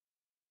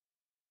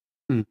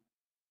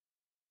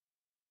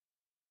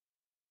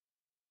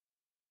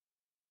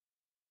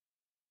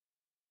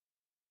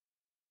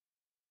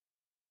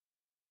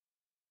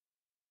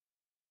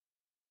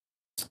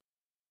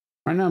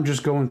 Right now, I'm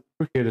just going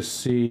through here to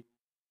see.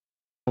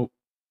 Oh,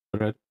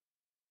 red.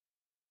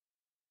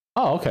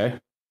 Oh, okay. You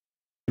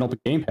can open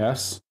Game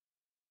Pass.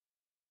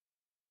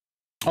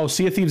 Oh,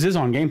 Sea of Thieves is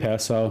on Game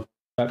Pass, so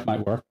that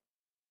might work.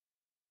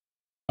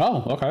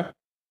 Oh, okay.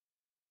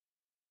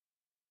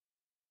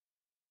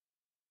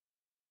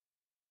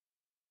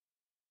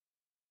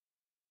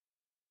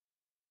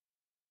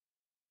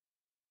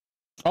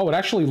 Oh, it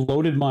actually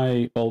loaded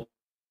my. Well,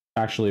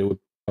 actually, it would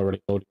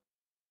already loaded.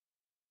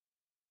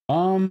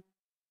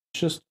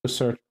 Just a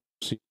search.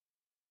 Let's see.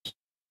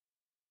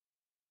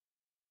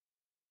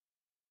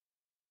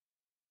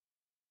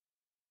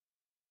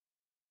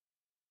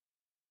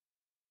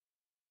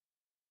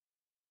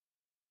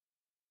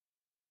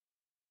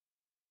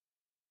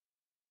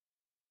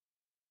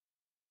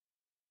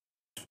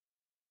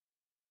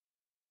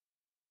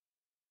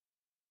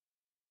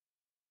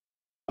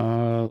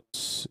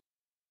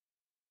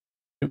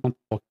 Didn't want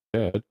to look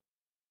dead.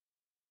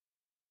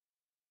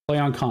 Play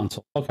on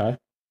console. Okay.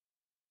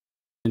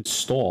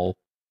 Install.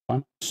 Why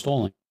am I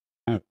installing?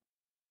 Oh.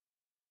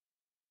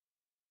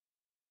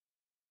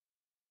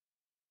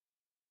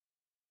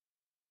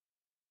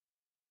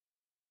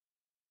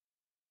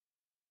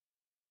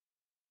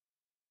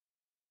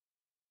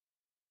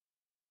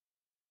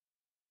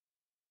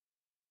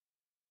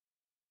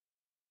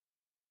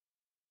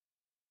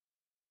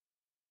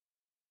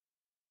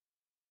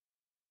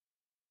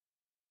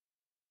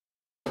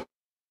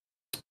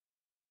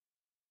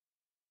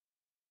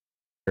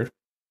 Weird.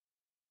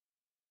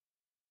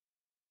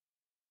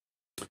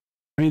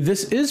 I mean,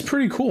 this is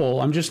pretty cool.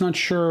 I'm just not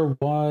sure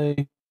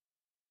why.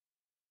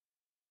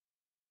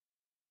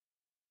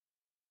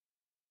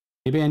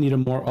 Maybe I need a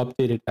more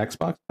updated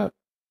Xbox app.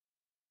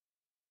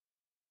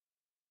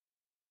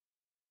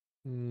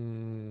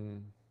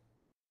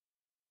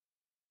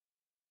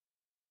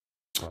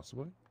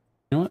 Possibly. You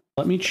know what?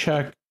 Let me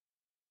check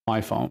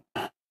my phone.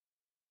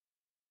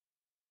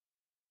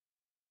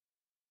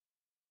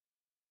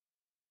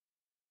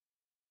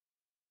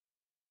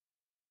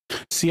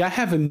 See, I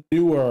have a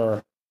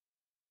newer.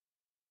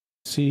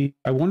 See,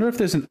 I wonder if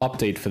there's an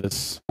update for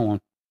this. Hold on.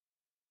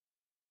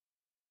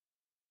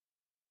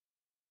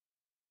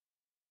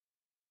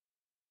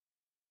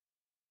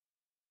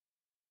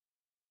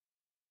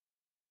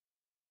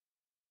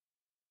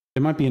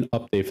 There might be an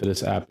update for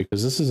this app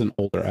because this is an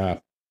older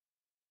app.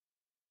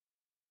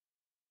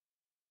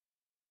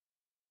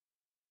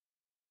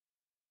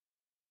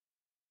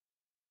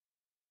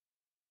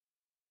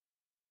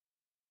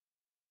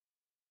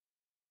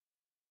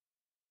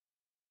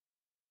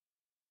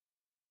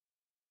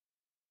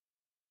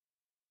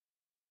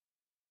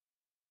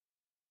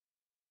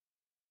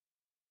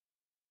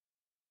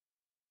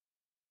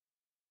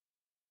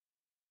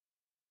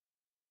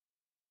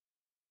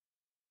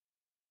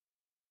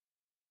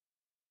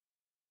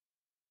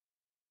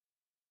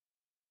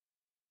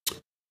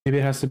 Maybe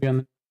it has to be on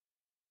the...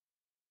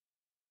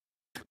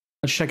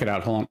 Let's check it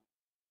out. Hold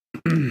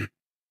on.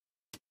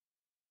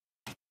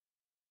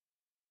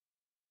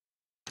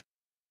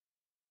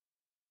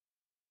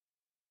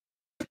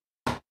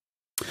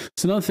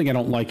 It's another thing I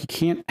don't like. You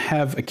can't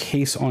have a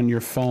case on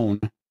your phone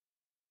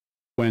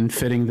when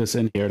fitting this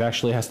in here. It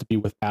actually has to be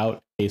without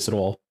a case at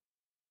all.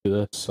 Do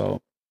this.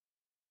 So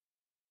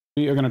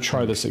we are going to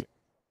try this again.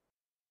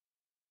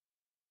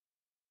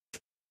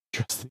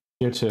 Interesting.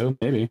 Here too.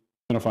 Maybe. I'm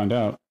going to find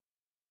out.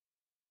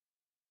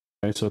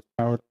 Okay, so it's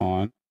powered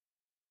on.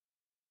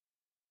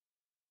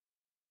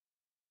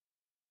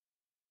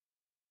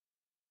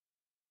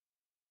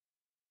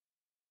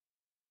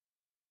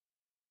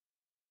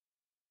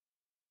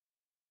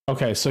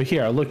 Okay, so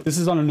here, look, this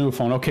is on a new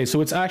phone. Okay,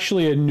 so it's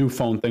actually a new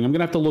phone thing. I'm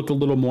gonna have to look a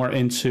little more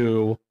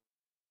into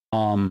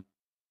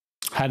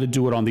how to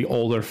do it on the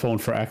older phone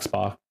for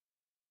Xbox.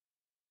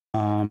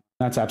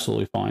 That's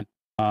absolutely fine.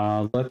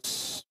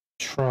 Let's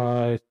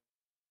try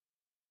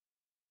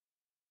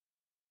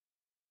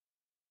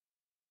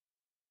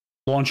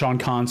launch on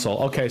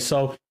console. Okay,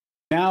 so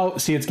now,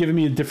 see, it's giving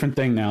me a different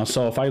thing now.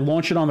 So if I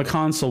launch it on the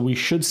console, we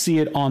should see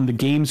it on the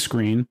game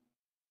screen.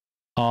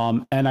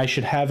 And I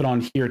should have it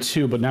on here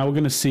too, but now we're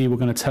going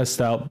to test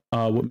out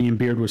what me and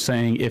Beard were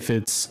saying. If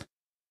it's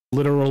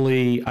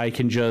literally, I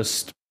can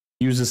just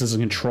use this as a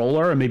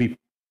controller, and maybe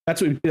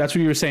that's what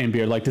you were saying,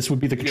 Beard. Like this would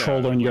be the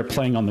controller, and you're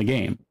playing on the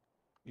game.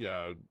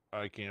 Yeah,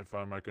 I can't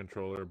find my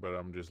controller, but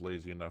I'm just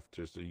lazy enough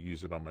just to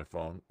use it on my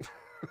phone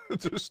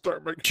to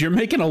start my. You're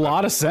making a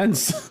lot of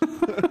sense.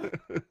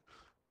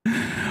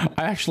 I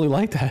actually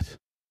like that.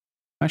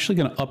 I'm actually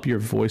going to up your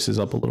voices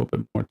up a little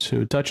bit more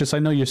too. Duchess, I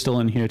know you're still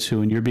in here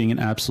too, and you're being an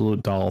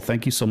absolute doll.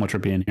 Thank you so much for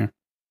being here.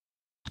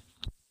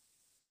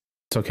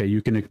 It's okay.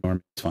 You can ignore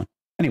me. It's fine.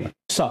 Anyway,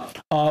 so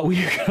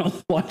we are going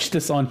to launch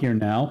this on here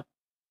now.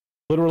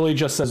 Literally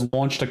just says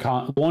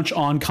launch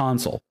on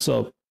console.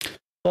 So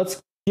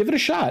let's give it a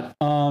shot.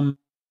 I'm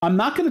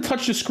not going to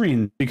touch the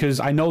screen because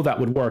I know that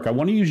would work. I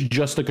want to use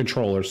just the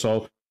controller.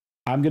 So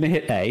I'm going to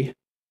hit A.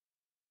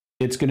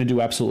 It's going to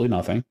do absolutely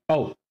nothing.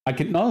 Oh, I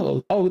can,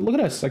 oh, look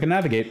at this. I can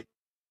navigate.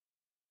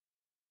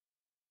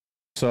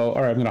 So,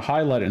 all right, I'm going to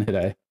highlight it and hit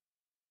A.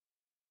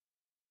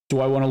 Do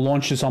I want to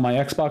launch this on my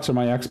Xbox or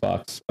my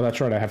Xbox? Oh, that's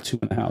right. I have two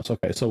in the house.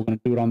 Okay, so we're going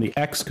to do it on the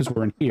X because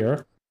we're in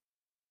here.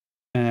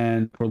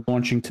 And we're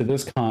launching to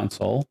this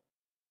console.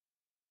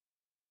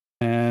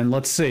 And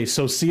let's see.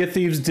 So Sea of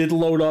Thieves did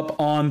load up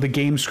on the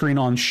game screen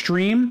on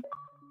stream.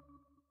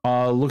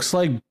 Looks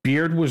like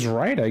Beard was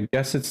right. I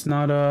guess it's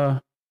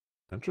not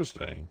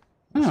Interesting.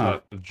 It's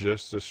not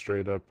just a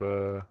straight up,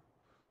 I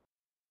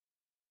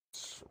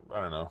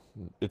don't know.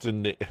 It's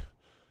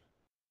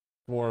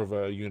more of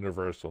a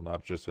universal,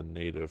 not just a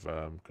native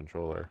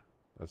controller.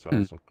 That's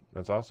awesome.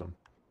 That's awesome.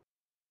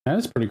 That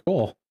is pretty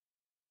cool.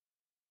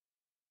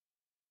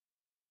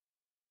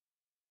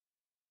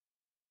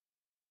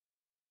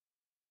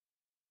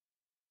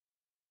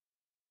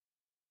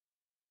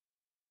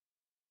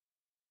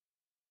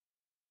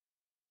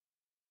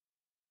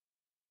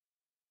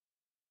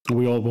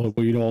 We all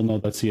know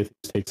that Sea of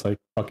Thieves takes like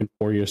fucking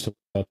 4 years to look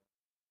up.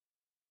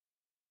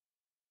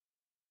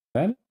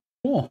 That is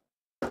cool.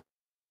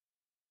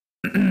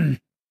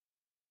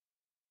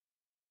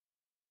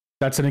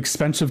 That's an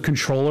expensive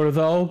controller,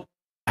 though.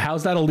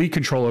 How's that Elite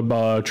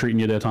controller treating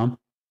you there, Tom?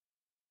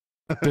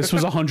 This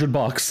was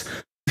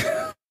 $100.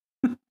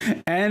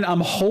 And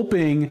I'm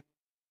hoping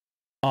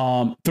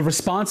the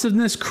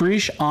responsiveness,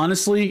 Krish,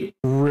 honestly,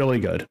 really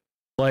good.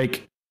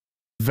 Like,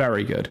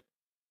 very good.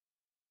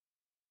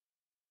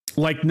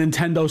 Like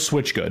Nintendo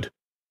Switch good.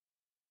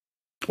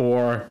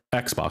 Or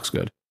Xbox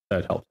good.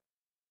 That helped.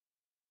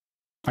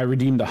 I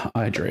redeemed a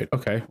hydrate.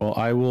 Okay, well,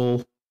 I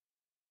will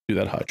do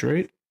that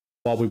hydrate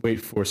while we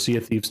wait for Sea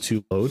of Thieves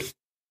to load.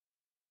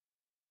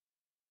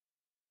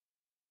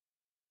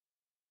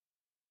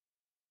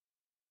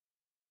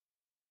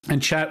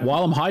 And chat,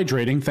 while I'm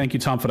hydrating, thank you,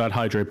 Tom, for that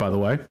hydrate, by the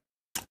way.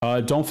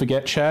 Don't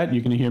forget, chat,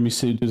 you're going to hear me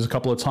say this a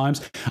couple of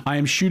times. I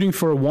am shooting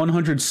for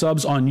 100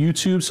 subs on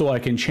YouTube so I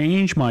can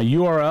change my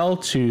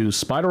URL to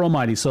Spider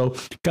Almighty. So,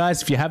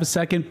 guys, if you have a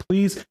second,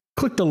 please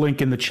click the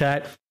link in the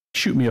chat.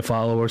 Shoot me a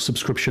follow or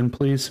subscription,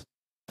 please.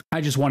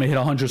 I just want to hit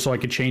 100 so I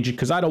can change it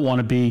because I don't want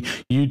to be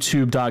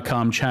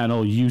youtube.com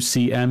channel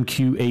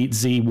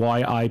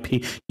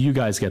UCMQ8ZYIP. You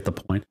guys get the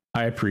point.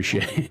 I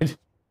appreciate it.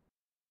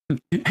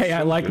 Hey,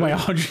 I like my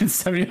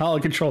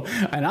 $170 control,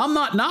 and I'm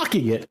not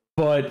knocking it,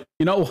 but,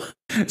 you know,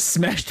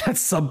 smash that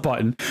sub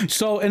button.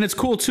 So, and it's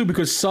cool, too,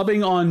 because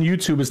subbing on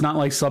YouTube is not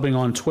like subbing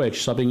on Twitch.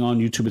 Subbing on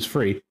YouTube is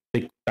free.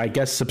 I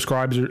guess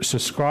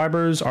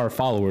subscribers are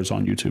followers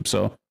on YouTube,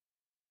 so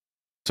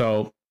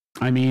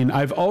I mean,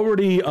 I've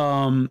already,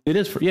 it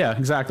is, yeah,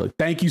 exactly.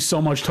 Thank you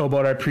so much,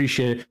 Tobot. I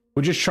appreciate it.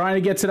 We're just trying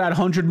to get to that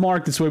 100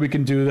 mark. This way we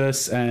can do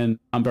this, and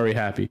I'm very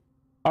happy.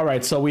 All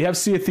right, so we have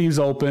Sea of Thieves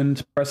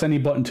opened. Press any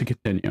button to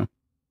continue.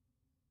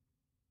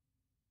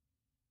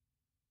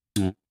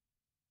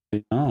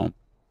 Oh.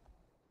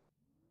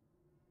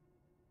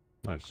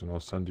 Nice, and I'll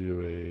send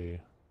you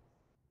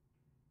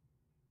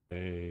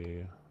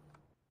a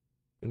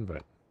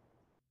Invite.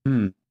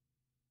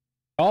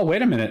 Oh,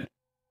 wait a minute.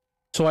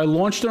 So I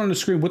launched it on the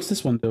screen. What's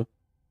this one do?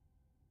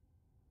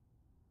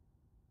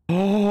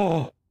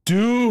 Oh,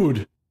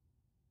 dude.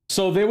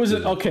 So there was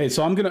okay,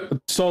 so I'm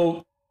gonna,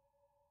 so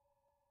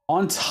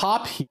on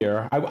top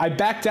here, I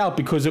backed out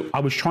because I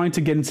was trying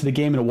to get into the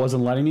game and it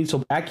wasn't letting me. So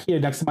back here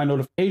next to my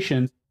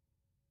notifications,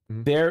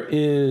 there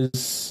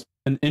is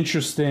an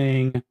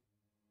interesting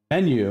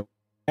menu.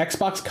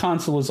 Xbox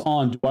console is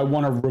on. Do I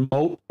want to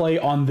remote play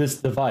on this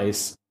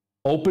device?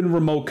 Open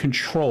remote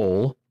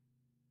control,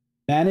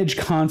 manage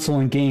console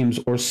and games,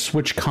 or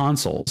switch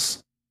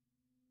consoles.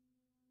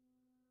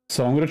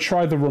 So I'm going to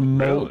try the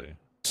remote. Really?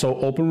 So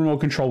open remote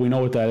control, we know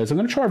what that is. I'm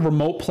going to try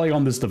remote play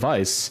on this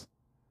device.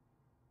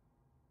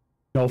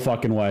 No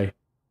fucking way.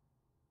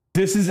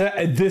 This is the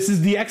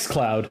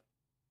xCloud.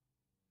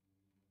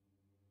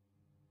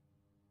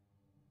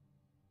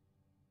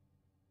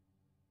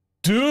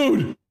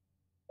 Dude!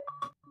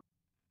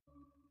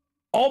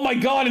 Oh my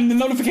god, and the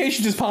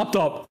notification just popped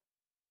up.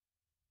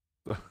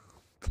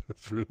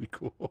 That's really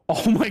cool.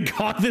 Oh my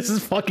god, this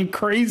is fucking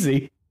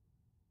crazy.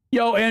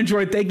 Yo,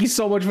 Android, thank you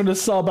so much for the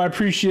sub. I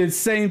appreciate it.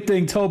 Same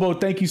thing, Tobo.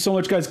 Thank you so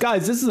much, guys.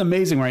 Guys, this is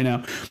amazing right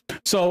now.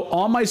 So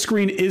on my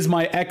screen is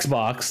my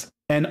Xbox,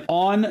 and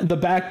on the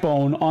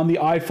backbone, on the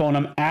iPhone,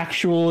 I'm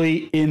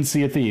actually in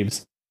Sea of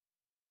Thieves.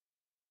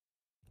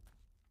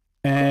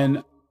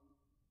 And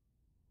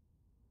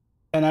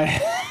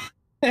I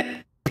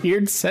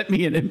Beard sent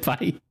me an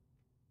invite.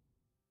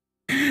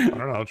 I don't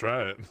know, I'll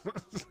try it.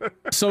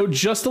 So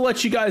just to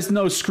let you guys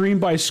know, screen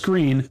by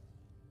screen,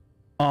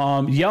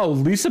 yo,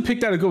 Lisa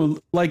picked out a good,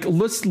 like,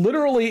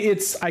 literally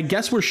it's, I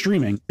guess we're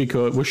streaming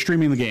because we're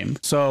streaming the game.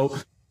 So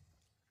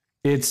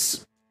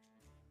it's,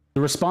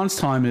 the response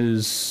time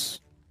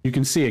is, you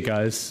can see it,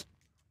 guys.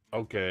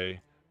 Okay,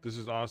 this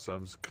is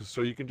awesome.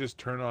 So you can just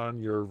turn on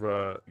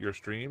your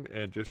stream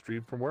and just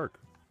stream from work.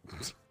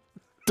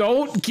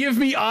 Don't give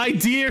me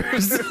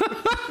ideas.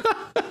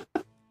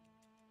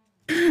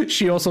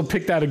 She also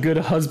picked out a good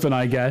husband,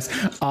 I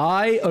guess.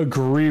 I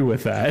agree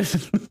with that.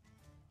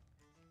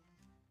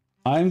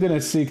 I'm gonna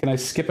see, can I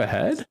skip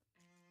ahead?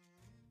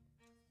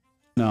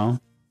 No.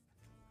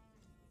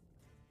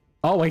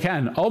 Oh, I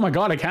can. Oh my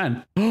god, I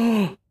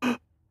can.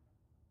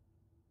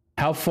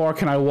 How far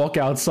can I walk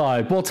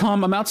outside? Well,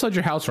 Tom, I'm outside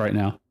your house right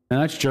now,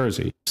 and that's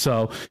Jersey.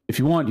 So if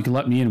you want, you can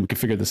let me in and we can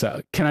figure this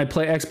out. Can I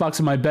play Xbox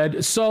in my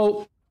bed?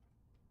 So,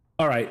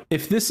 all right,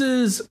 if this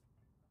is,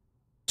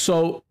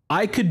 so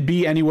I could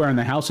be anywhere in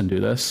the house and do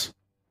this.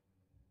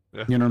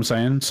 Yeah. You know what I'm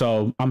saying?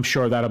 So I'm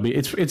sure that'll be,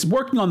 it's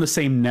working on the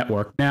same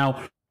network.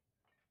 Now,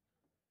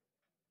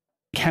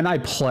 can I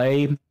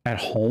play at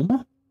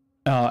home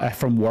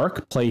from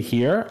work, play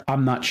here?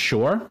 I'm not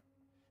sure.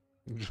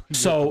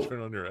 So turn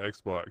on your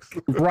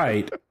Xbox.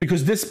 Right,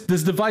 because this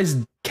device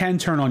can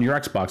turn on your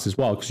Xbox as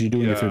well because you're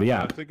doing it through the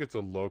app. I think it's a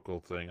local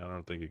thing. I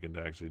don't think you can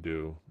actually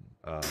do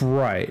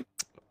right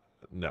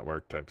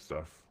network type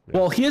stuff. Yeah.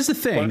 Well, here's the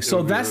thing.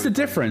 So that's the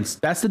difference.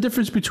 That's the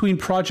difference between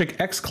Project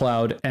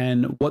xCloud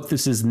and what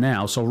this is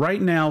now. So right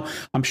now,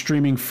 I'm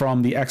streaming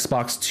from the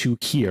Xbox to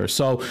here.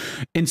 So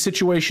in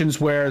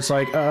situations where it's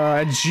like,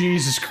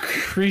 Jesus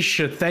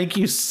Christ, thank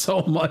you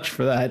so much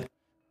for that.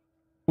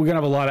 We're going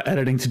to have a lot of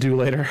editing to do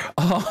later.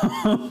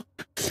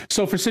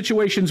 So for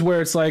situations where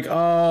it's like,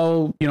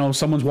 oh, you know,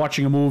 someone's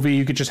watching a movie,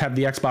 you could just have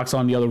the Xbox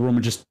on the other room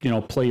and just, you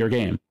know, play your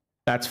game.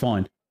 That's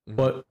fine. Mm-hmm.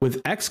 But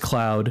with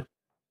xCloud,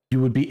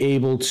 you would be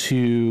able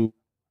to,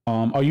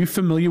 are you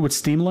familiar with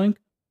Steam Link?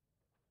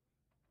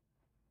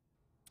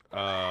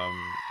 I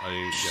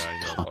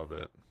know of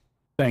it.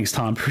 Thanks,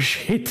 Tom.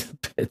 Appreciate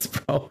the bits,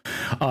 bro.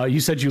 You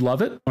said you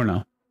love it or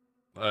no?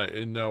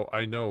 No,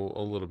 I know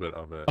a little bit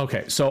of it.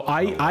 Okay, so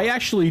I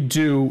actually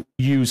do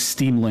use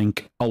Steam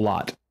Link a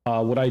lot.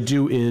 What I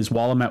do is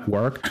while I'm at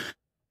work,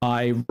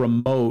 I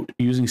remote,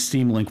 using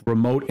Steam Link,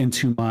 remote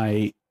into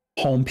my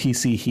home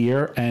PC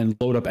here and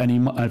load up any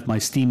of my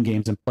Steam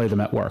games and play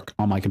them at work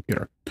on my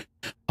computer.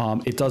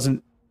 It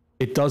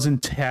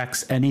doesn't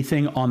tax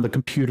anything on the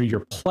computer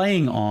you're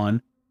playing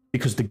on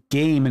because the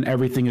game and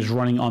everything is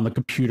running on the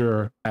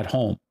computer at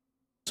home.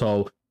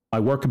 So my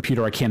work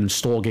computer, I can't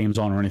install games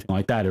on or anything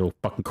like that. It'll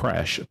fucking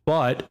crash.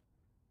 But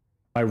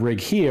my rig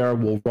here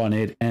will run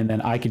it, and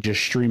then I could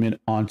just stream it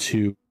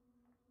onto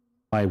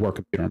my work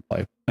computer and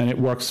play. And it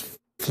works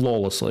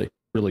flawlessly.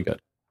 Really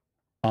good.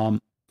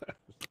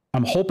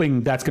 I'm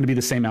hoping that's going to be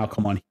the same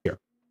outcome on here.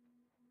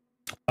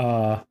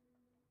 Now,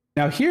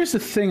 here's the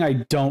thing I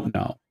don't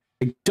know.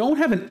 I don't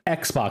have an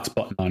Xbox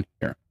button on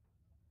here.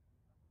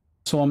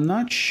 So I'm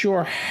not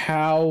sure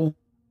how...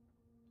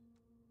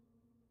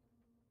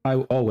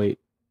 Oh, wait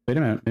a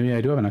minute. Maybe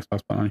I do have an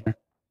Xbox button on here.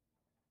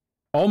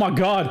 Oh my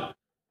god!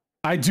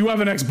 I do have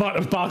an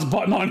Xbox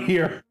button on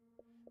here!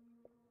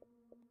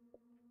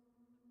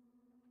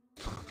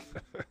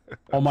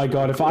 Oh my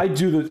god, if I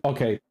do the...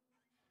 Okay.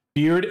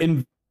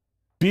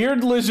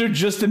 Beard Lizard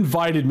just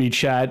invited me,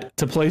 chat,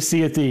 to play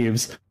Sea of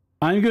Thieves.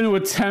 I'm going to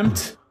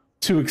attempt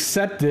to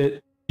accept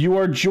it You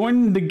are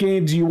joining the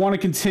game. Do you want to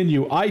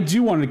continue? I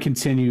do want to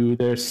continue.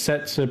 They're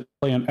set to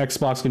play on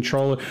Xbox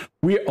controller.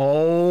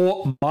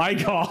 Oh my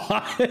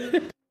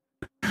god.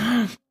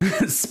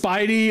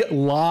 Spidey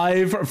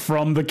live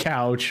from the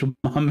couch,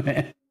 my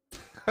man.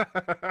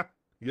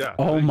 Yeah.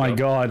 Oh my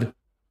god.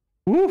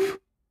 Woof.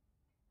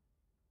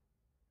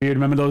 Weird.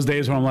 Remember those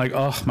days when I'm like,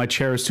 oh, my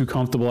chair is too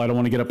comfortable. I don't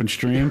want to get up and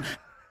stream.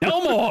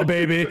 No more,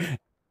 baby.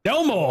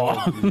 No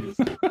more.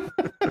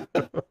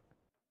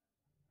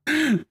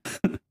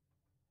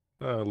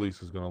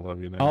 Lisa's gonna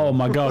love you now. Oh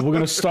my god, we're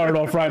gonna start it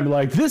off right and be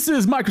like, this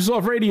is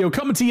Microsoft Radio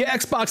coming to your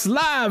Xbox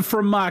live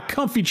from my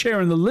comfy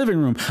chair in the living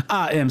room.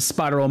 I am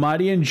Spider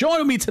Almighty, and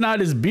joining me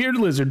tonight is Beard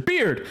Lizard.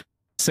 Beard,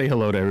 say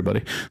hello to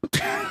everybody.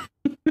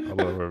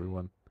 Hello,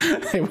 everyone.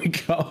 There we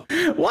go.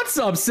 What's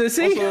up,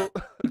 sissy?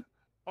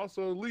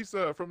 Also,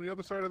 Lisa from the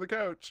other side of the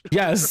couch.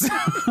 Yes.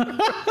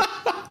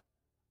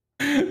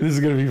 This is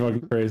gonna be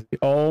fucking crazy.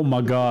 Oh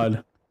my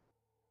god.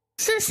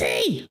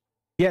 Sissy!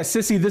 Yeah,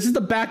 Sissy, this is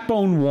the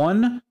BackBone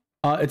 1.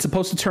 It's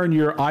supposed to turn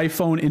your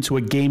iPhone into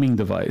a gaming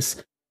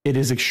device. It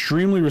is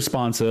extremely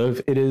responsive.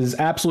 It is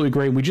absolutely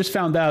great. We just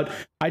found out,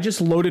 I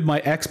just loaded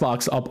my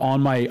Xbox up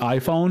on my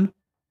iPhone,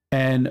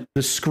 and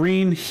the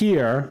screen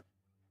here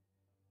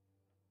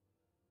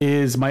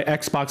is my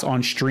Xbox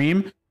on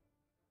stream,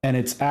 and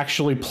it's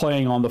actually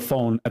playing on the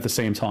phone at the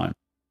same time.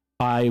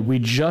 We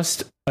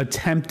just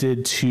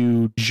attempted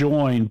to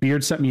join.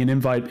 Beard sent me an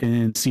invite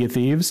in Sea of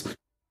Thieves.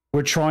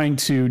 We're trying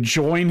to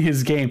join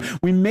his game.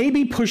 We may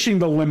be pushing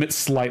the limit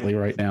slightly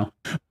right now,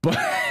 but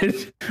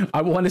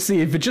I want to see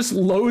if it just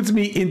loads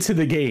me into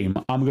the game.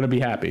 I'm going to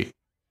be happy.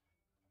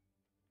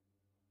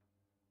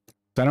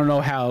 I don't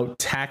know how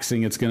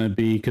taxing it's going to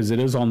be because it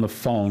is on the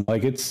phone.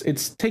 Like it's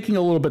taking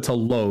a little bit to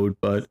load,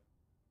 but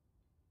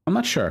I'm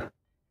not sure.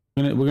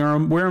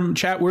 We're in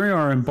chat. We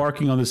are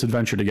embarking on this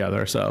adventure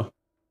together, so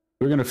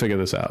we're going to figure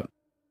this out.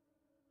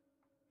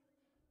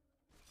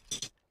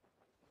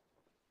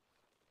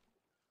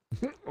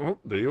 Oh,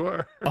 there you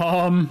are.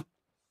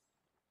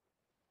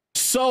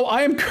 So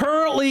I am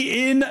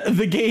currently in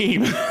the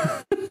game.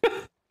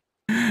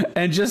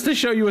 And just to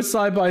show you a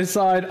side by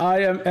side,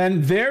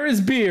 and there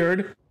is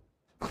Beard.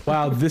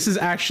 Wow, this is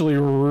actually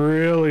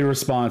really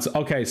responsive.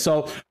 Okay,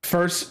 so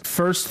first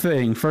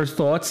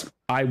thoughts,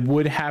 I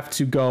would have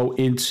to go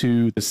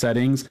into the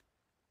settings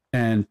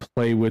and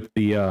play with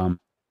the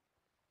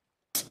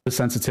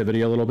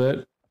sensitivity a little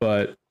bit,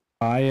 but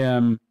I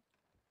am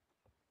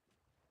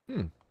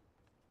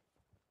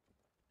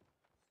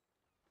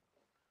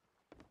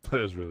That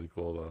is really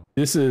cool, though.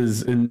 This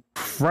is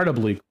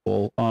incredibly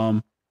cool.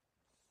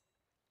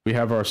 We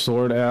have our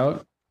sword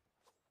out,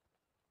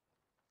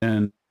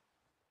 and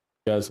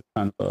you guys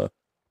kind of,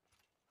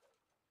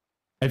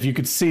 if you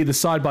could see the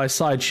side by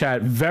side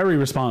chat, very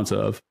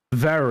responsive,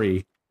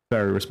 very,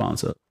 very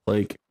responsive.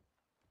 Like,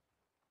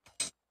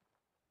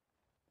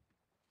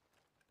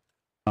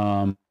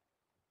 no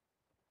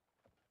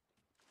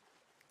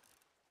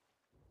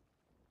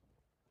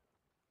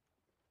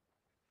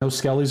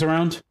skellies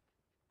around.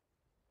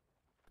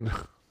 No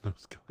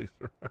skellies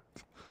around.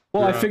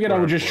 Well, I figured I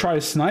would just try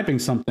sniping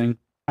something.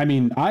 I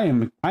mean, I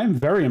am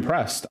very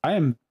impressed. I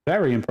am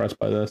very impressed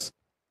by this.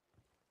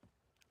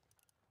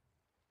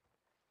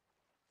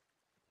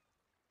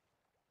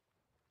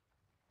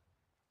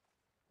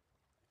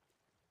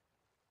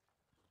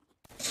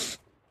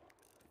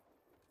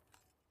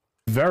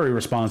 Very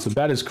responsive.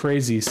 That is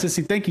crazy.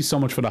 Sissy, thank you so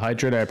much for the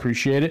hydrate. I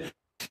appreciate it.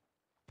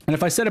 And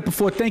if I said it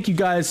before, thank you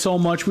guys so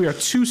much. We are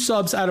 2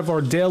 subs out of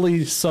our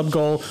daily sub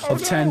goal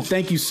of 10.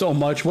 Thank you so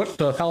much. What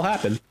the hell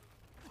happened?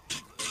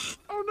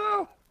 Oh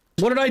no!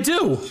 What did I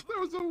do? There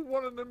was a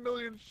 1 in a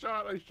million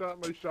shot. I shot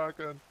my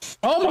shotgun.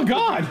 Oh my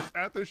god!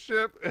 At the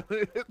ship, and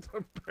it hit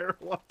the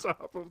barrel on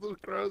top of the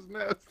crow's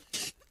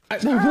nest.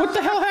 What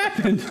the hell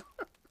happened?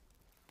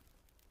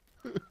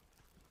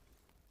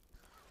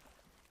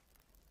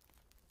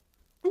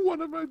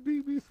 One of my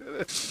BBs hit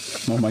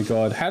it. Oh my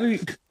god! How do you?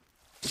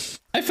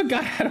 I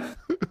forgot how to...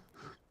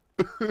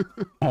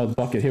 Oh, the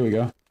bucket. Here we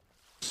go.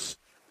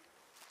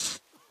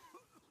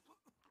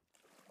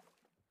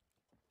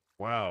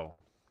 Wow.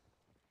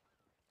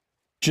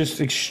 Just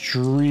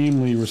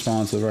extremely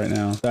responsive right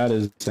now. That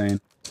is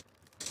insane.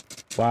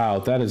 Wow,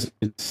 that is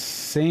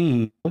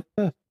insane. Look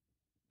at that.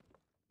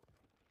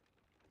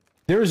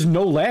 There is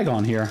no lag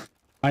on here.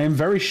 I am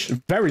very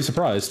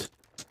surprised.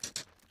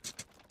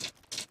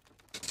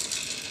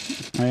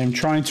 I am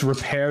trying to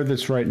repair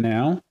this right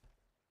now.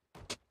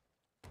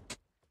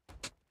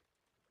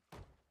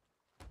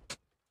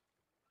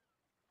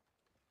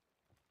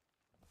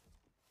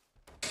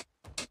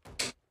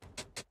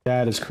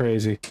 That is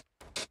crazy.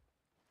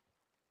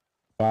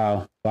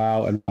 Wow,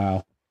 wow, and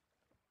wow.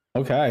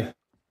 Okay.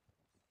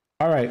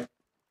 All right.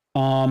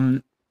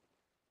 10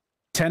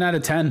 out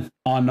of 10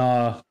 on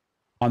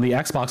the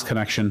Xbox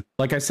connection.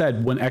 Like I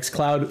said, when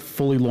xCloud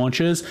fully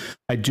launches,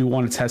 I do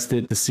want to test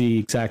it to see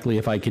exactly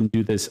if I can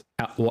do this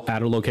at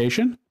a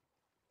location,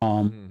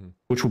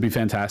 which would be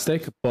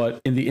fantastic. But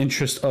in the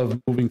interest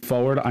of moving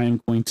forward, I am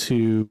going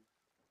to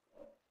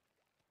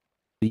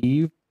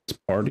leave this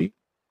party.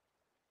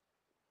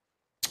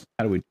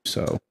 How do we do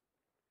so?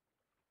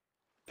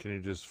 Can you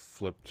just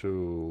flip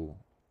to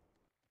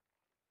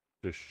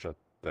just shut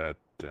that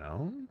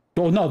down?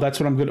 Oh no, that's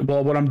what I'm gonna.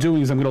 Well, what I'm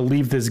doing is I'm gonna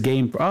leave this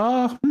game.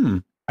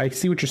 I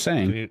see what you're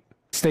saying.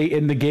 Stay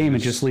in the game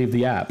and just leave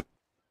the app.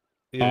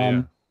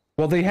 Yeah.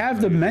 Well, they have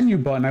the menu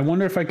button. I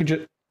wonder if I could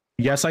just.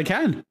 Yes, I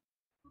can.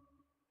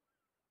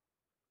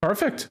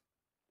 Perfect.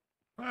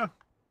 Ah,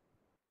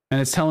 And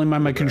it's telling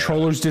my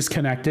controller's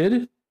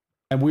disconnected,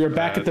 and we are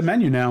back at the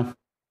menu now.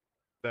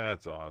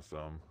 That's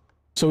awesome.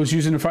 So it's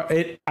using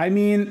it. I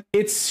mean,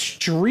 it's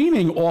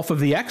streaming off of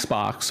the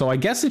Xbox, so I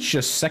guess it's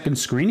just second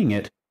screening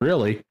it.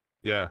 Really.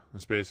 Yeah,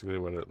 that's basically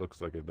what it looks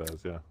like it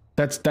does. Yeah.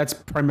 That's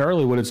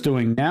primarily what it's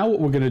doing. Now what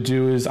we're going to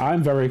do is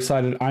I'm very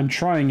excited. I'm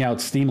trying out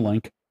Steam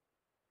Link.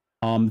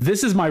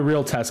 This is my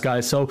real test,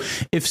 guys. So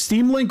if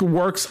Steam Link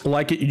works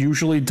like it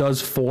usually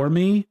does for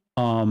me,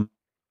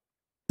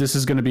 this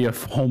is going to be a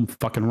home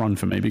fucking run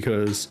for me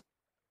because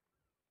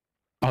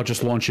I'll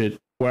just launch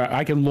it where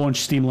I can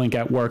launch Steam Link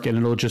at work and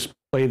it'll just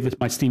play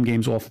my Steam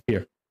games off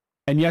here.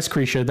 And yes,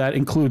 Krisha, that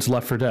includes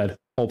Left 4 Dead,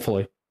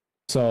 hopefully.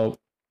 So,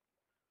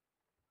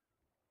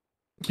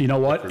 you know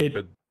what?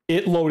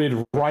 It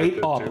loaded right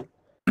up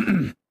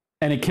and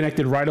it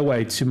connected right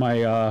away to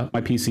my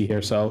my PC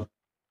here. So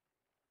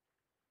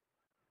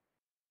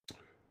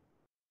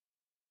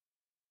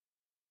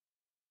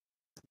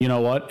you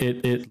know what?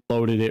 It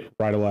loaded it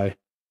right away.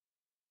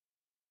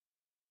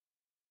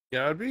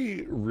 Yeah, I'd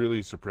be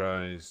really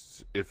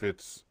surprised if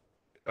it's.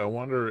 I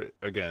wonder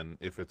again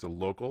if it's a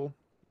local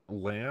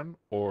LAN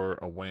or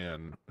a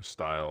WAN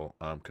style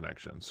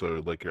connection.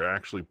 So like you're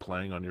actually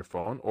playing on your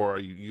phone, or are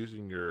you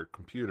using your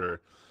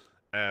computer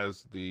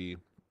as the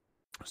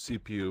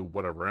CPU,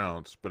 whatever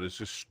else, but it's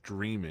just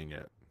streaming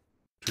it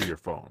to your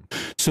phone.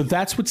 So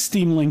that's what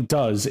Steam Link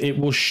does. It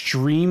will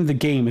stream the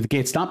game.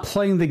 It's not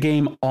playing the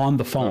game on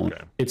the phone.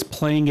 Okay. It's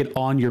playing it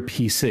on your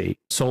PC.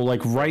 So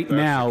like right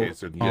now,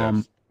 yes,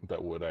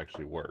 that would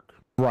actually work.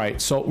 Right.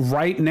 So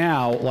right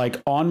now,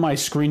 like on my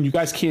screen, you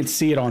guys can't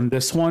see it on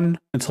this one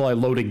until I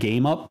load a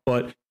game up,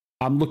 but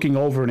I'm looking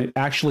over and it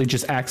actually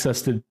just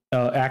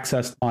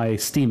accessed my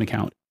Steam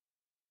account.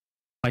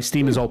 My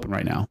Steam is open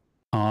right now.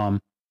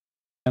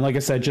 And like I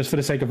said, just for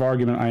the sake of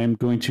argument, I am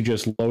going to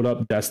just load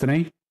up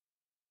Destiny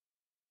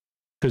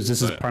because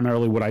this is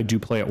primarily what I do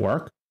play at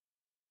work.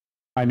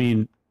 I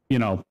mean, you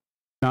know,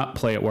 not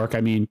play at work.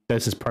 I mean,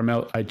 this is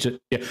primarily,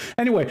 yeah.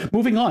 Anyway,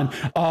 moving on.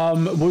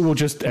 We will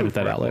just edit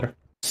that out later.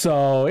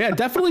 So yeah,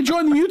 definitely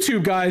join the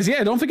YouTube, guys.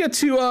 Yeah, don't forget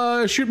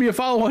to shoot me a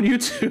follow on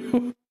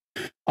YouTube.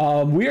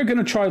 We are going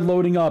to try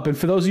loading up. And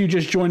for those of you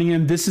just joining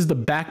in, this is the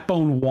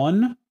BackBone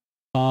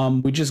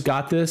 1. We just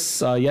got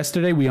this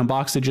yesterday. We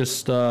unboxed it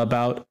just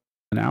about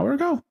an hour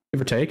ago, give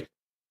or take.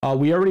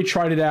 We already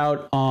tried it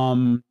out.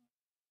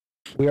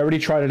 We already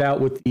tried it out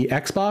with the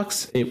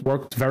Xbox. It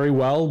worked very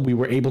well. We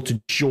were able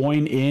to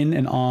join in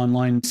an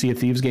online Sea of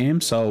Thieves game,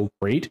 so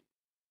great.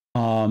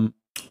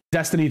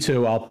 Destiny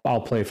 2,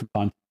 I'll play for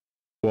fun.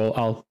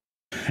 Well,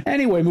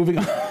 anyway, moving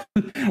on.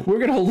 We're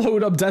gonna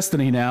load up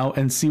Destiny now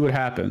and see what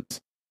happens.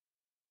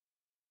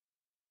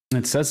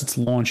 It says it's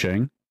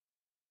launching.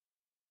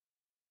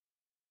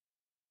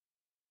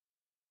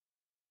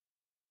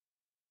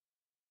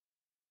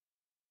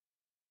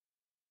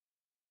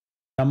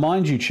 Now,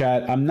 mind you,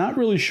 chat, I'm not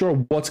really sure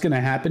what's going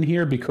to happen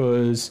here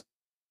because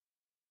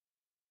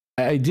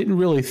I didn't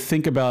really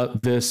think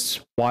about this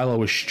while I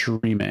was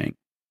streaming.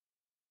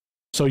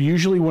 So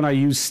usually when I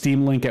use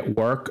Steam Link at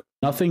work,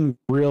 nothing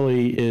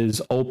really is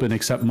open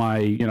except my,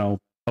 you know,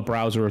 a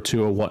browser or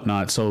two or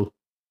whatnot. So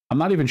I'm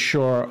not even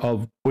sure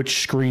of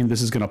which screen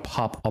this is going to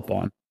pop up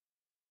on.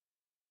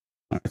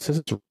 It says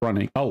it's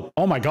running. Oh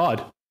my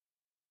God.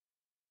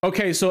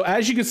 Okay, so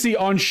as you can see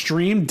on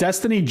stream,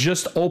 Destiny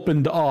just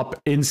opened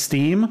up in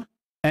Steam,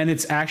 and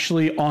it's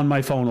actually on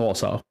my phone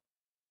also.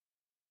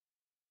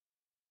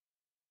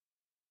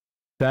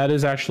 That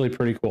is actually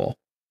pretty cool.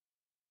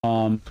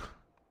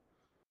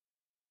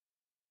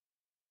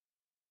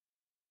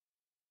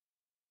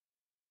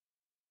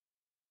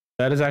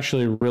 That is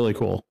actually really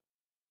cool.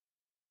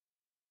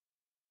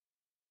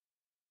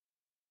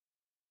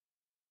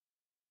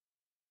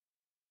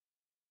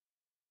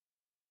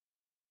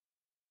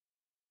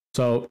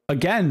 So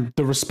again,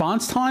 the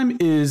response time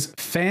is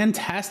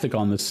fantastic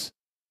on this.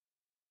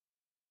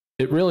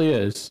 It really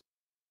is.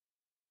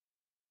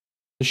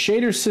 The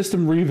shader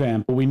system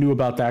revamp, but we knew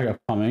about that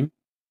coming.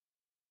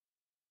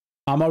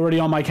 I'm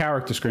already on my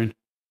character screen.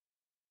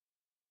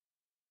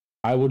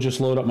 I will just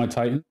load up my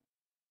Titan.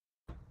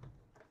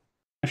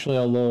 Actually,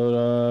 I'll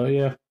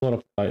load, load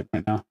up the Titan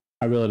right now.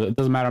 It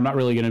doesn't matter. I'm not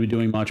really going to be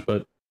doing much,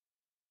 but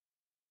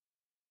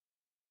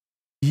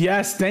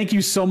yes, thank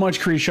you so much,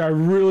 Krisha. I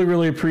really,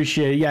 really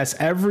appreciate it. Yes,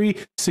 every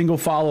single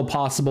follow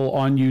possible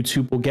on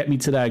YouTube will get me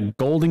to that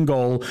golden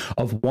goal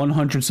of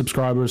 100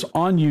 subscribers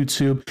on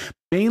YouTube,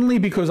 mainly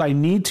because I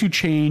need to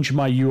change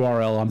my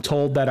URL. I'm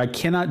told that I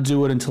cannot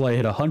do it until I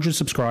hit 100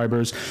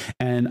 subscribers,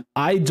 and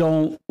I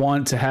don't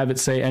want to have it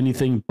say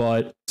anything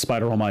but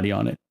Spider Almighty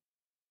on it.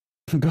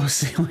 Go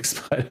see like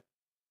Spider.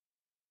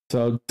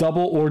 So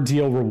double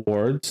ordeal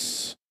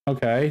rewards.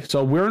 Okay,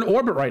 so we're in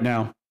orbit right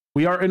now.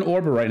 We are in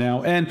orbit right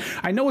now. And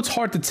I know it's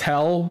hard to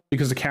tell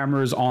because the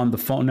camera is on the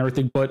phone and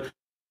everything, but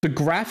the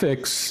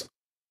graphics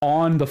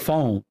on the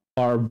phone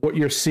are what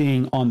you're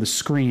seeing on the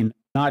screen,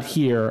 not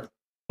here,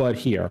 but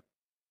here.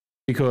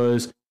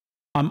 Because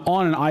I'm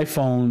on an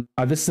iPhone.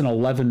 This is an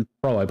 11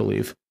 Pro, I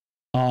believe.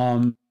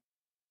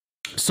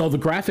 So the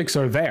graphics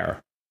are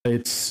there.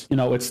 It's,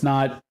 it's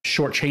not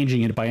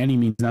shortchanging it by any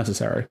means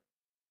necessary.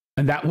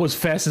 And that was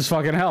fast as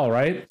fucking hell,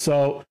 right?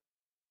 So,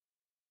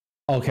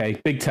 okay,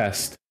 big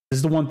test. This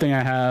is the one thing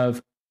I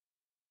have.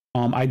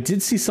 I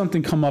did see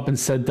something come up and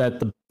said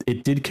that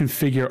it did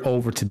configure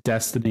over to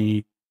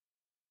Destiny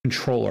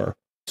controller.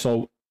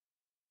 So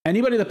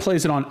anybody that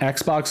plays it on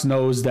Xbox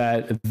knows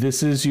that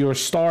this is your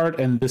start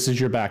and this is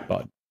your back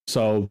button.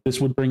 So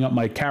this would bring up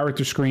my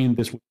character screen.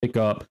 This would pick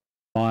up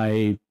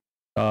my,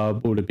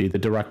 what would it be? The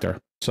director.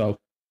 So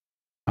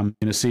I'm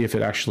going to see if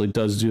it actually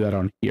does do that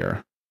on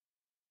here.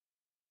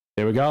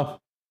 There we go.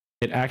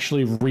 It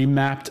actually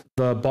remapped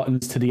the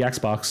buttons to the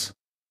Xbox.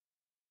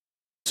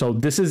 So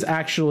this is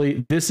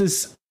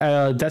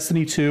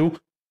Destiny 2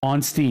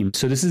 on Steam.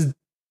 So this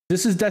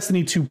is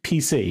Destiny 2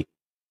 PC.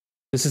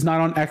 This is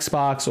not on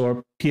Xbox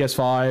or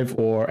PS5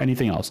 or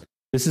anything else.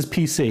 This is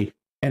PC,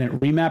 and it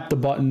remapped the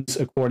buttons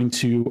according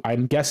to,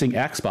 I'm guessing,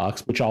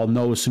 Xbox, which I'll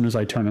know as soon as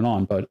I turn it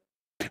on. But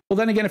well,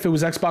 then again, if it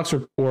was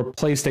Xbox or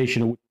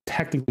PlayStation, it would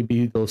technically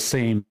be the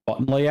same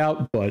button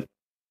layout. But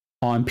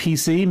on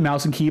PC,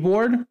 mouse and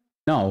keyboard,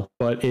 no.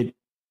 But it,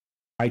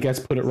 I guess,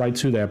 put it right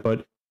to there.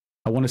 But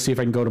I want to see if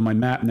I can go to my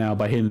map now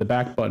by hitting the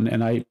back button,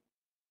 and I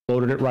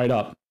loaded it right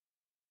up.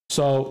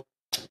 So,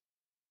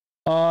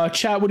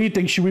 chat, what do you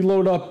think? Should we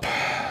load up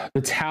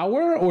the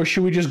tower, or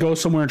should we just go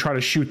somewhere and try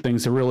to shoot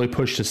things to really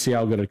push to see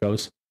how good it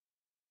goes?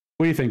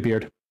 What do you think,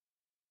 Beard?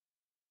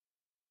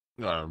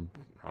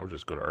 I'll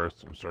just go to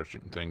Earth and start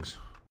shooting things.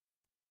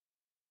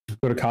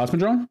 Go to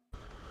Cosmodrome?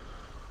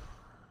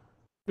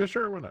 Yeah,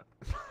 sure, why not?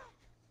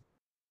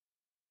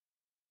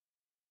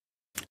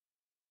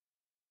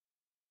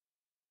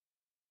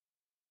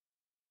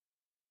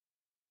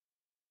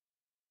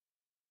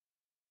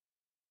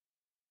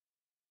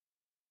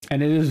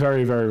 And it is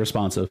very, very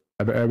responsive.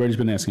 Everybody's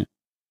been asking.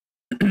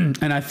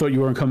 And I thought you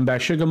weren't coming back,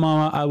 Sugar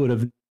Mama. I would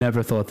have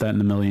never thought that in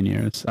a million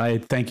years. I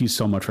thank you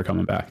so much for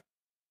coming back.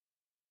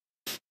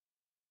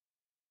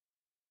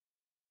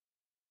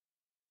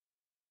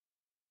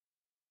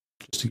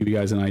 Just to give you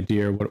guys an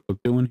idea of what we're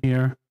doing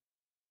here.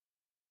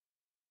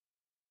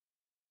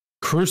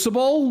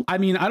 Crucible? I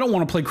mean, I don't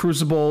want to play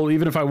Crucible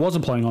even if I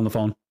wasn't playing on the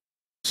phone.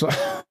 So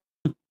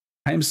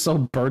I am so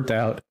burnt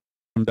out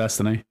from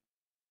Destiny.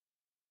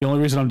 The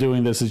only reason I'm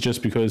doing this is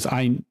just because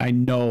I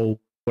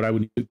know what I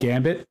would need to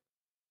Gambit.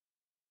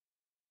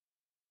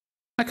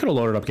 I could have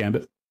loaded up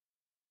Gambit.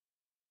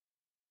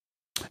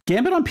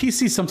 Gambit on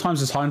PC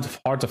sometimes is hard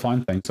to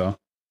find things, so.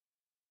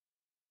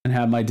 And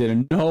have my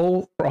dinner.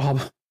 No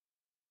problem.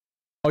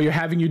 Oh, you're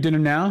having your dinner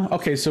now?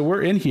 Okay, so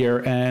we're in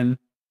here, and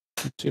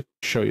let's see if I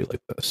can show you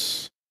like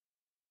this.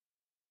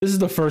 This is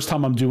the first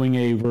time I'm doing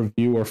a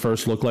review or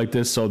first look like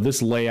this, so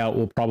this layout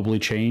will probably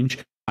change.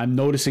 I'm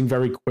noticing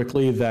very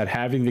quickly that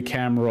having the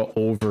camera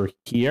over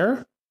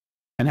here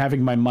and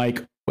having my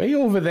mic way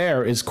over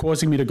there is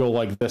causing me to go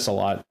like this a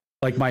lot.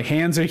 Like my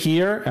hands are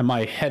here and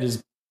my head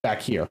is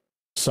back here.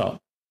 So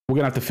we're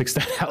going to have to fix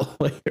that out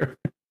later.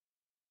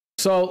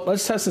 So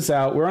let's test this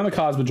out. We're on the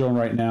Cosmodrome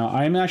right now.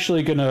 I'm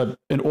actually going to,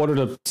 in order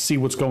to see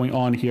what's going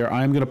on here,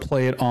 I'm going to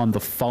play it on the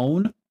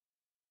phone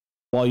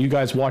while you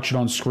guys watch it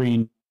on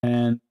screen.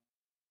 And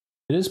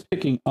it is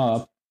picking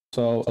up.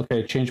 So,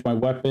 okay, change my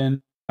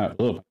weapon.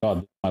 Oh my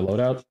God, my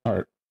loadout. All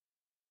right.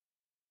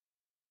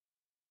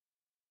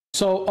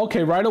 So,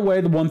 okay, right away,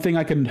 the one thing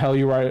I can tell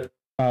you right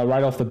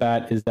off the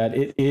bat is that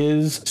it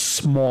is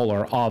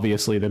smaller,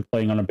 obviously, than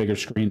playing on a bigger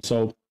screen.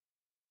 So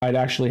I'd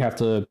actually have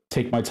to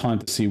take my time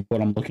to see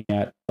what I'm looking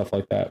at, stuff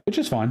like that, which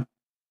is fine.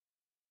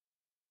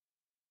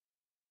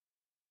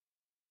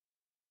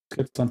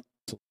 Let's get something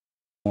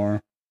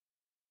more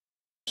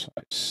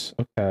precise.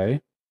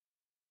 Okay.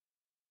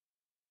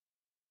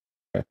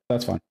 Okay,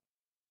 that's fine.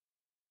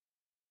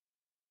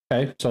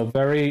 Okay, so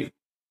very,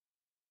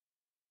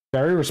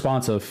 very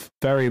responsive.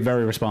 Very,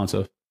 very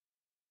responsive.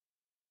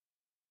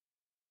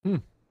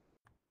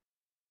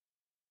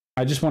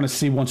 I just want to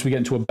see once we get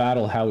into a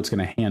battle how it's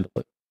going to handle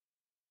it.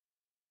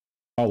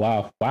 Oh,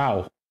 wow.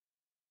 Wow.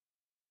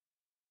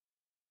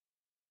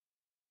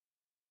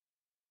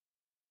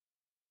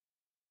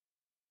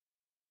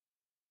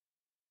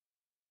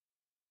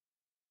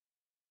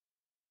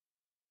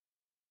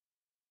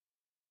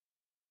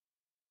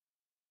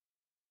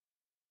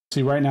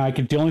 See, right now,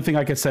 the only thing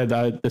I could say,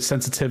 the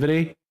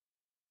sensitivity,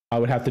 I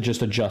would have to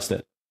just adjust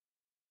it.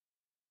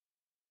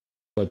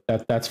 But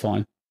that's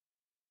fine.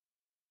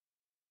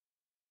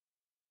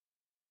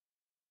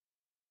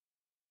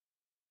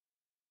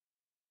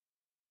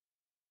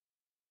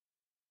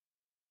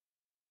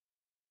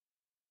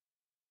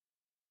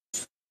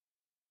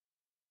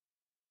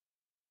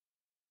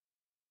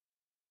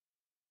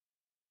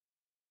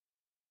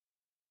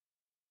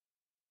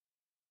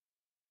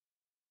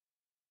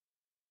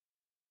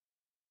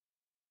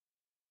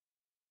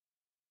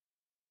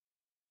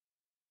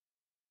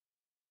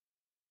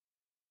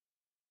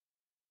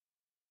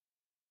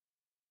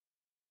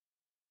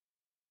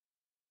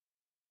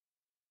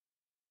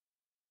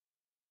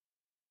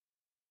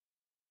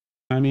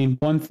 I mean,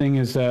 one thing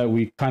is that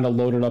we kind of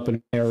loaded up in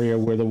an area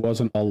where there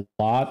wasn't a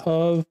lot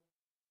of.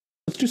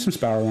 Let's do some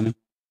sparrow running.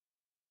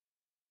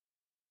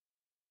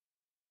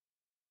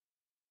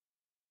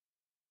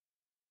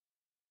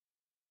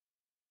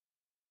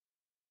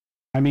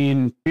 I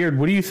mean, Beard,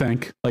 what do you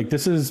think? Like,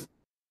 this is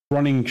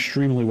running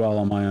extremely well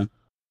on my end.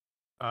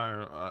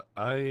 I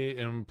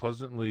am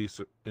pleasantly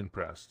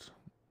impressed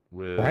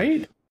with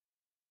Right?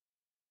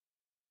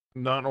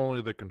 not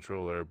only the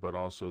controller but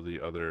also the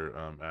other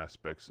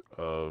aspects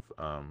of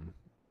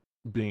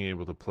being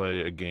able to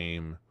play a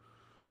game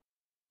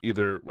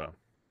either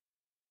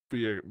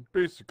via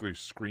basically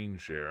screen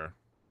share.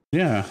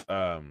 Yeah.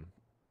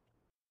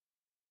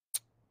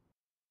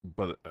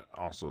 But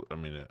also, I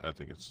mean, I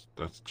think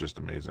that's just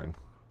amazing.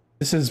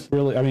 This is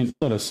really, I mean,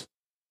 notice.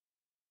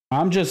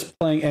 I'm just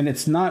playing, and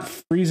it's not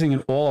freezing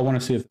at all. I want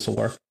to see if this will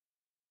work.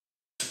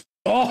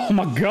 Oh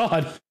my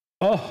god.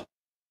 Oh.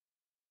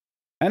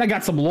 And I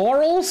got some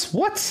laurels?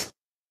 What?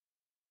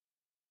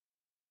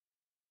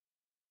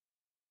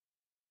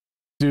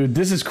 Dude,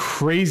 this is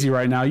crazy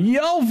right now.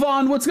 Yo,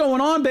 Vaughn, what's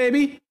going on,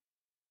 baby?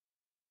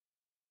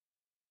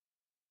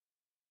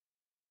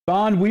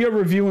 Vaughn, we are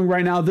reviewing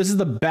right now. This is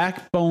the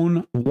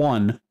BackBone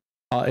 1.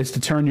 It's to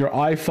turn your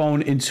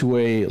iPhone into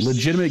a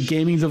legitimate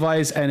gaming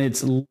device, and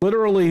it's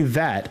literally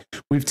that.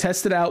 We've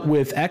tested out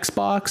with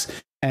Xbox,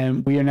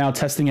 and we are now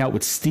testing out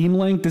with Steam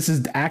Link. This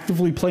is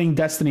actively playing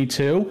Destiny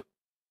 2.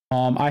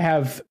 I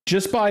have,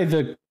 just by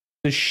the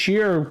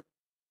sheer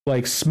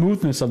like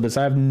smoothness of this,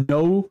 I have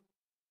no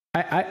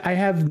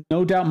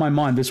doubt in my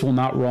mind this will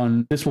not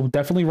run. This will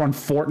definitely run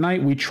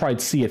Fortnite. We tried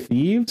Sea of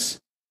Thieves.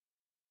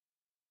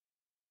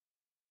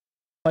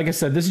 Like I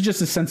said, this is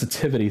just a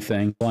sensitivity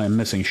thing. Well, I'm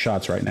missing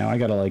shots right now. I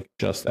gotta like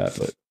adjust that,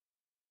 but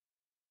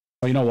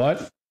oh, you know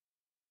what?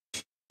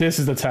 This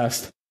is the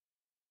test.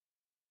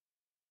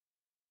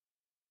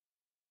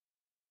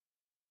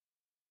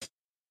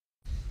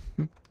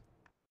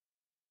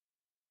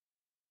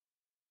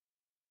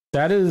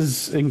 That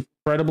is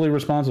incredibly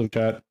responsive,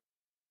 chat.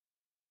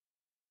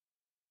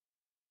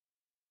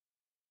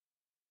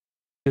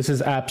 This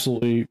is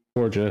absolutely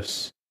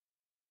gorgeous.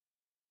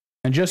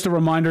 And just a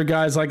reminder,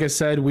 guys, like I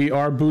said, we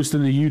are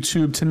boosting the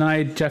YouTube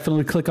tonight.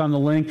 Definitely click on the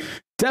link.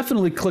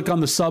 Definitely click on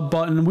the sub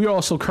button. We are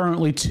also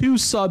currently 2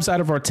 subs out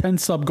of our 10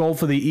 sub goal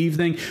for the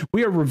evening.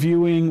 We are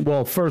reviewing,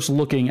 well, first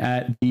looking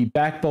at the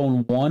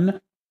BackBone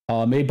 1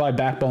 made by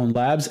BackBone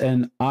Labs,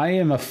 and I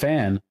am a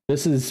fan.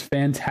 This is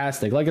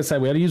fantastic. Like I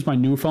said, we had to use my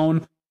new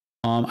phone.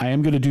 I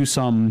am going to do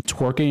some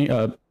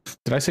twerking.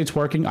 Did I say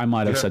twerking? I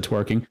might have said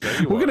twerking.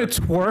 We're going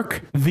to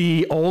twerk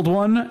the old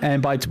one,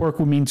 and by twerk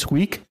we mean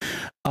tweak,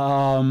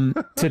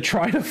 to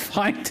try to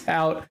find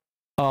out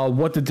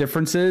what the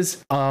difference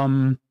is.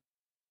 In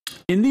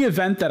the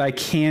event that I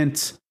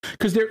can't,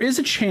 because there is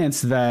a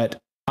chance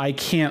that I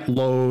can't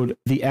load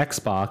the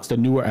Xbox, the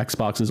newer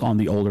Xboxes on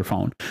the older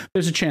phone.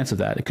 There's a chance of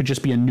that. It could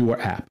just be a newer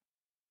app.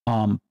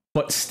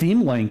 But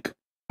Steam Link,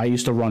 I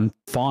used to run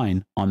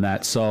fine on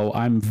that. So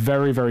I'm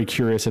very, very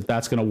curious if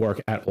that's going to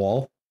work at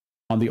all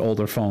on the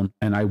older phone,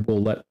 and I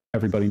will let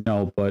everybody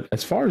know. But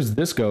as far as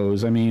this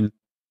goes, I mean,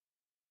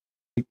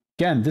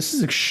 again, this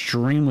is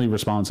extremely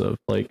responsive.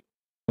 Like,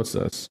 what's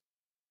this?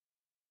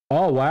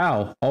 Oh,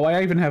 wow. Oh,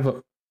 I even have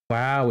a,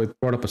 wow, it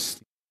brought up a,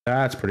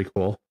 that's pretty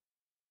cool.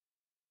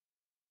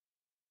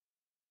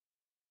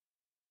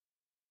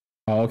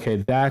 Oh, okay,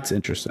 that's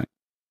interesting.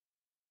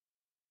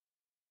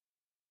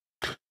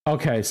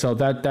 Okay, so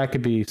that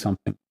could be something.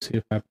 Let's see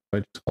if I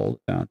just hold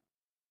it down.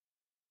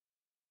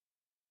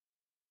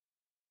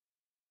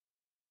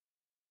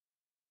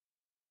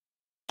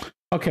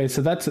 Okay,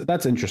 so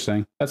that's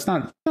interesting. That's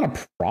not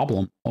a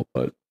problem,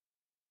 but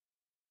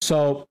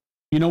so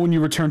you know when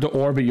you return to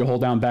orbit, you hold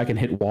down back and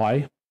hit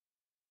Y.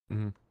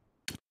 Mm-hmm.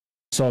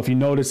 So if you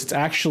notice, it's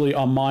actually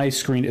on my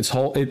screen.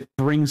 It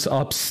brings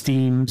up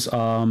Steam's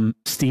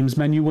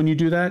menu when you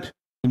do that.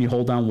 When you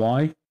hold down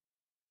Y.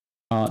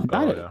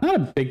 Not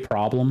a big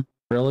problem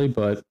really,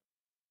 but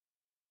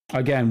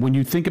again, when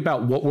you think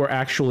about what we're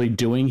actually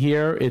doing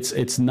here,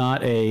 it's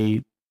not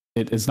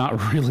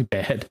really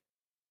bad.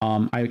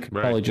 I could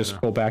probably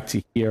just go back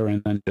to here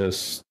and then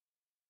just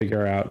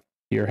figure out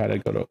here how to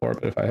go to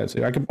orbit if I had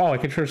to. I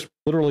could just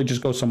literally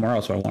just go somewhere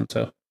else if I want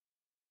to.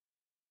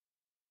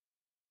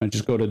 And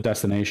just go to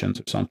destinations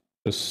or something.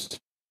 Just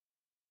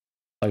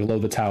like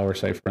load the tower,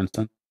 say, for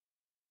instance.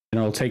 And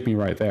it'll take me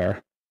right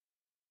there.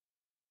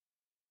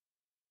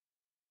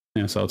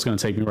 Yeah, so it's going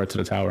to take me right to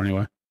the tower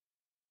anyway.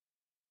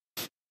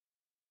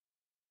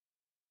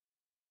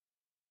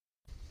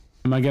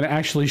 Am I going to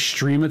actually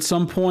stream at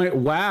some point?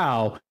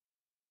 Wow.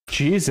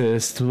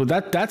 Jesus.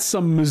 That's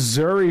some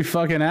Missouri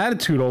fucking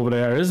attitude over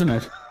there, isn't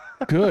it?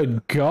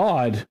 Good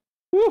God.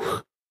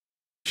 Whew.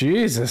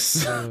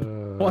 Jesus.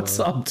 What's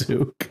up,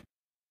 Duke?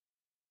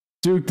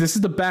 Duke, this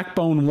is the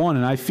BackBone 1,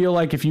 and I feel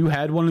like if you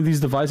had one of these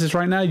devices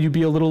right now, you'd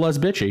be a little less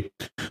bitchy.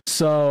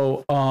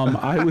 So,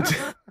 I would...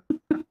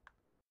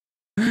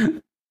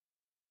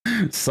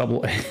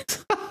 Subway.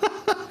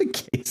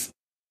 Case.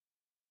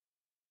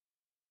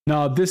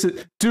 No, this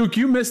is Duke.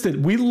 You missed it.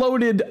 We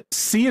loaded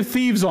Sea of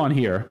Thieves on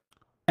here,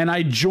 and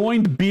I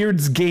joined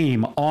Beard's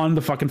game on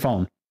the fucking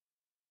phone.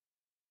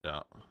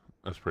 Yeah,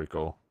 that's pretty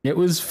cool. It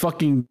was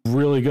fucking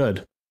really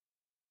good.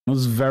 I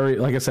was very,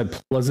 like I said,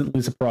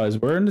 pleasantly surprised.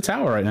 We're in the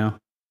tower right now.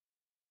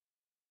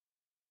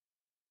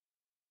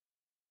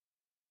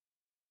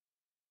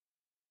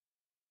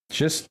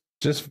 Just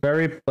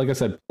very, like I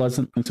said,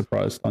 pleasantly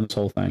surprised on this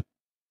whole thing.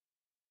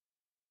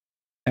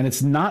 And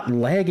it's not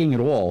lagging at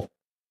all.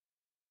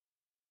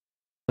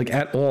 Like,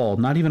 at all.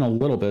 Not even a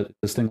little bit,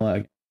 this thing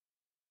lag.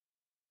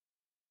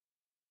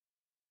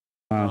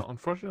 Well,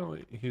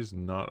 unfortunately, he's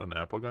not an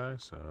Apple guy,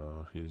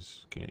 so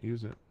he's can't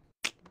use it.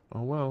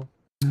 Oh, well.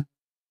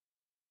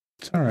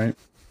 It's all right.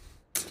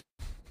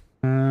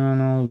 I don't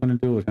know what I'm going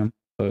to do with him,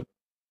 but...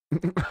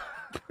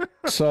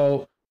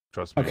 So...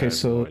 Trust me, okay,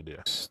 no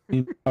idea.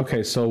 Steam,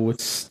 okay, so with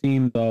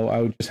Steam, though,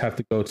 I would just have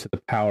to go to the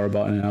power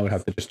button, and I would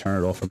have to just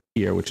turn it off from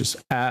here, which is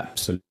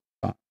absolutely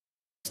fine.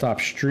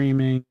 Stop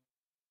streaming.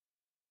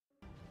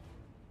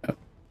 Yep.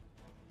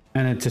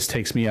 And it just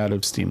takes me out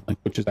of Steam Link,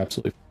 which is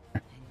absolutely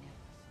fine.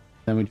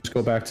 Then we just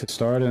go back to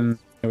start, and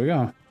there we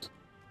go.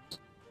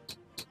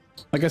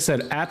 Like I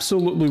said,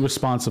 absolutely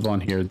responsive on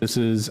here. This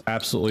is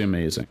absolutely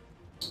amazing.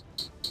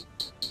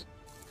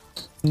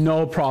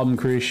 No problem,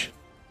 Krish.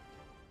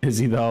 Is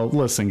he though?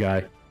 Listen,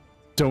 guy.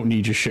 Don't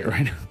need your shit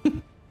right now.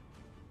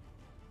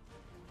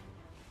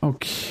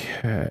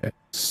 Okay,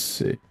 let's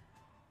see.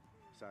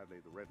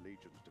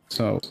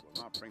 So,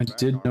 I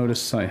did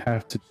notice I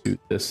have to do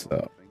this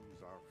though.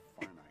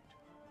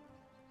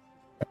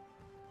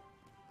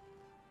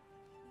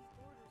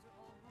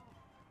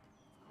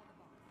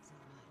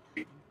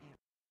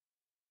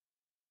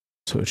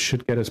 So it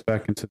should get us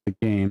back into the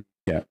game.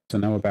 Yeah, so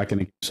now we're back in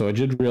the game. So I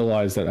did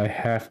realize that I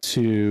have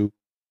to,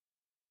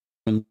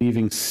 when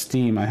leaving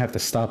Steam, I have to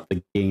stop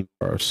the game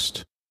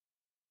first.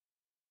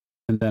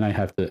 And then I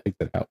have to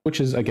exit out,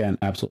 which is, again,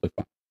 absolutely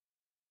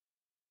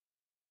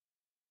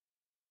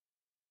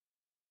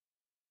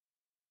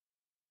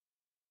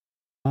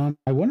fine.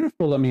 I wonder if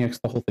it'll let me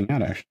exit the whole thing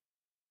out, actually.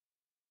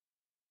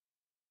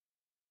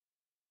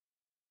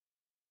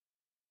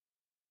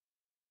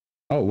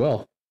 Oh,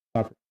 well.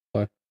 Stop.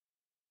 Play.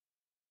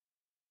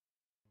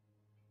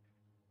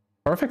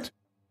 Perfect.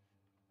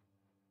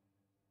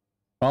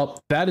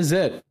 Well, that is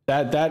it.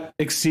 That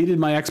exceeded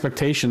my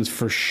expectations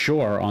for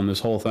sure on this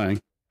whole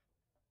thing.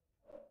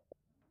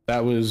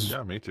 That was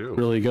me too.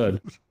 Really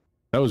good.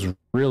 That was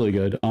really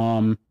good.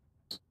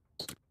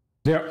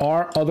 There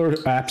are other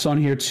apps on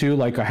here too.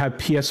 Like I have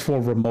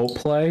PS4 Remote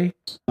Play.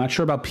 Not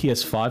sure about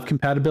PS5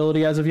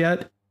 compatibility as of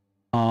yet.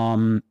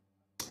 And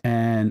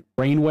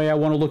Rainway I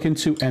want to look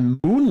into, and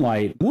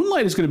Moonlight.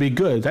 Moonlight is going to be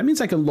good. That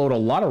means I can load a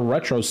lot of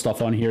retro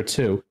stuff on here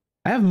too.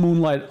 I have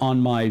Moonlight on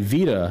my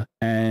Vita,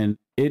 and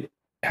it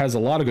has a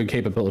lot of good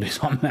capabilities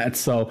on that.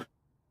 So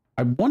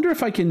I wonder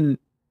if I can...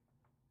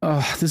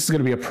 this is going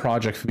to be a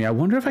project for me. I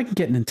wonder if I can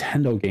get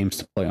Nintendo games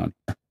to play on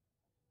here.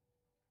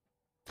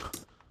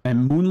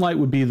 And Moonlight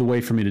would be the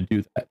way for me to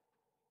do that.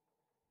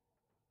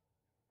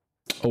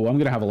 Oh, I'm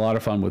going to have a lot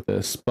of fun with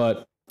this.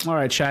 But, all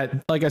right,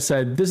 chat. Like I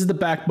said, this is the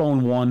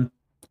BackBone one.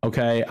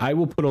 Okay, I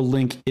will put a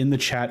link in the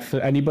chat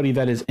for anybody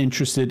that is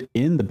interested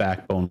in the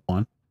BackBone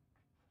one.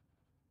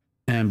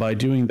 And by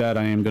doing that,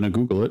 I am going to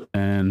Google it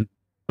and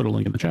put a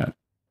link in the chat.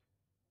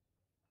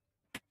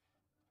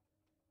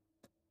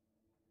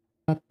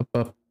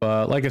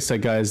 Like I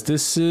said, guys,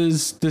 this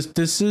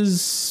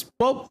is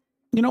well,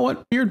 you know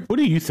what, Beard? What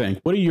do you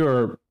think? What are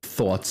your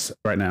thoughts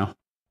right now?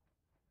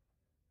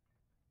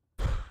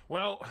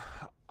 Well,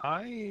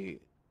 I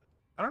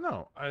don't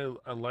know.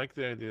 I like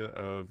the idea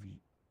of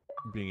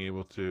being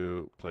able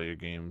to play your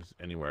games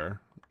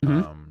anywhere.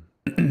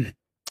 Mm-hmm.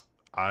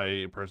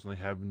 I personally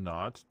have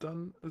not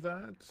done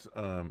that,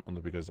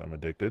 only because I'm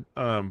addicted.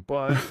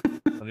 But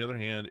on the other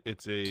hand,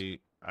 it's a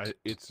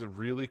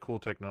really cool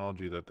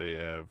technology that they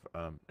have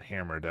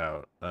hammered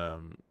out.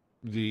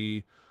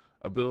 The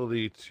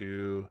ability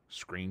to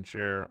screen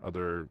share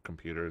other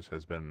computers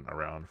has been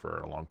around for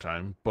a long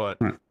time, but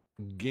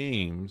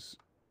games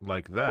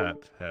like that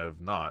have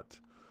not.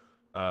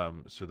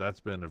 So that's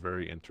been a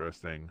very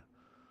interesting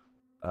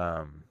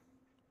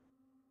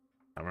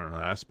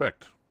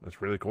aspect. That's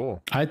really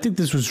cool. I think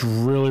this was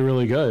really,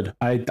 really good.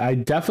 I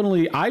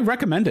definitely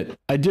recommend it.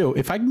 I do.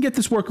 If I can get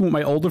this working with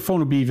my older phone, it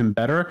would be even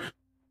better.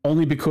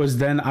 Only because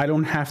then I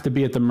don't have to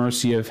be at the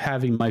mercy of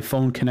having my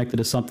phone connected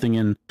to something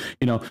and,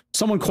 you know,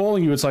 someone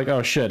calling you, it's like,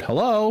 oh shit,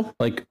 hello?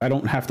 Like, I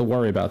don't have to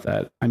worry about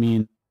that. I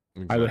mean,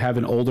 exactly. I would have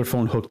an older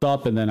phone hooked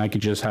up and then I could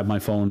just have my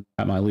phone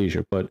at my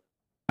leisure. But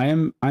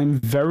I'm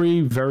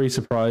very, very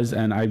surprised,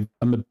 and I'm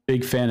a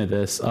big fan of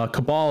this.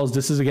 Cabals,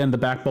 this is again the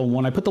BackBone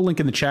one. I put the link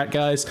in the chat,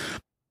 guys.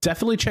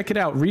 Definitely check it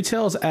out.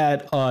 Retails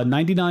at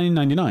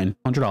 $99.99,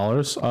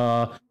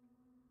 $100.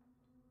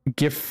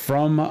 Gift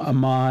from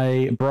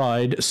my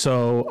bride.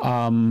 So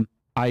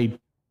I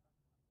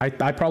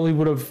probably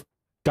would have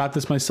got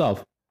this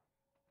myself.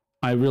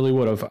 I really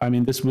would have. I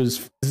mean, this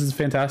is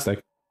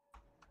fantastic.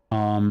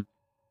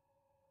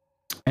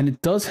 And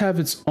it does have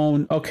its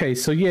own. Okay,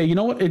 so yeah, you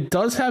know what? It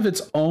does have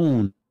its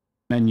own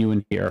menu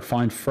in here.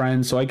 Find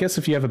friends. So I guess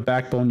if you have a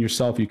BackBone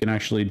yourself, you can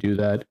actually do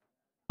that.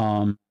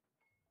 The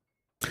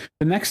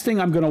next thing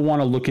I'm going to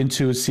want to look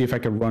into is see if I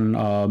could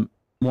run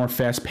more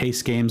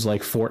fast-paced games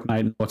like Fortnite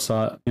and what's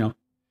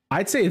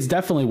I'd say it's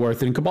definitely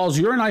worth it. And Cabals,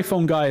 you're an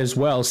iPhone guy as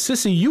well.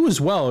 Sissy, you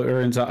as well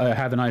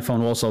have an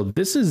iPhone also.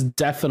 This is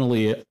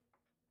definitely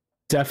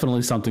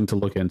something to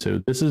look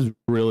into. This is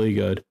really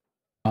good.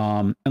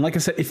 And like I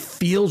said, it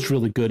feels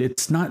really good.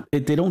 It's not,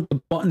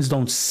 the buttons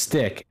don't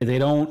stick. They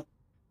don't,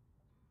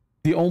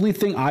 the only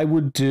thing I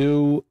would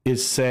do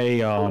is say,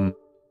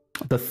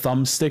 the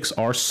thumbsticks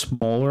are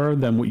smaller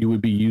than what you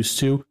would be used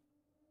to.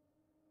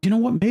 You know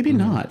what? Maybe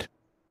not.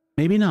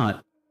 Maybe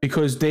not.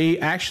 Because they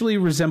actually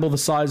resemble the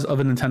size of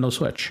a Nintendo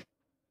Switch.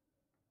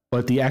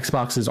 But the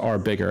Xboxes are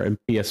bigger, and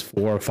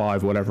PS4,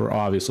 5, whatever,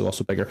 obviously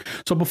also bigger.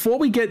 So before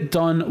we get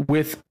done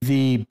with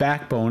the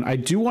BackBone, I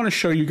do want to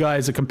show you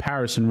guys a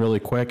comparison really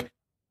quick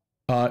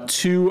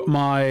to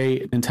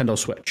my Nintendo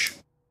Switch.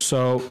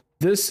 So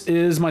this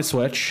is my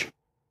Switch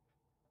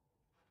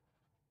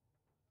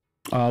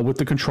with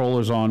the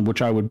controllers on,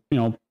 which I would,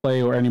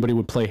 play, or anybody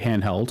would play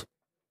handheld.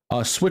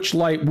 Switch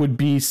Lite would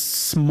be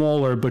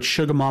smaller, but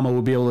Sugar Mama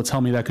would be able to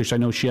tell me that because I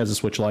know she has a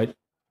Switch Lite.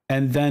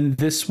 And then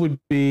this would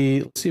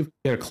be, let's see if we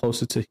get it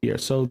closer to here.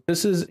 So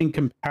this is in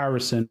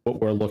comparison what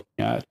we're looking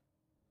at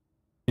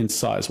in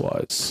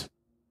size-wise.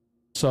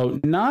 So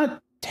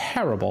not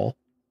terrible.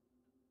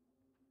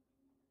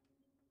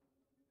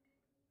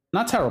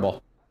 Not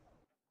terrible.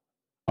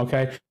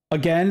 Okay.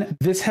 Again,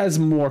 this has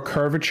more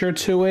curvature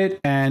to it,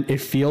 and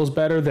it feels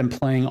better than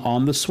playing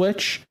on the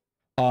Switch.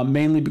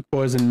 Mainly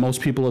because, and most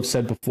people have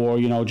said before,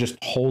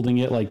 just holding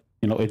it like,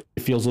 it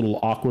feels a little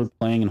awkward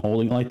playing and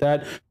holding it like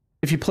that.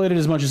 If you played it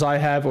as much as I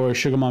have or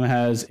Sugar Mama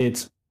has,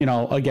 it's,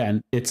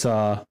 again, it's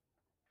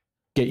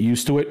get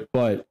used to it.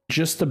 But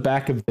just the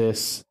back of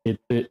this,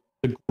 the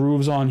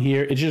grooves on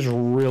here, it's just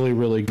really,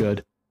 really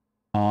good.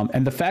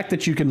 And the fact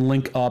that you can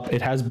link up,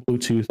 it has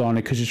Bluetooth on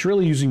it because it's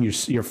really using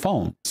your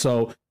phone.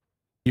 So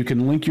you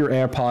can link your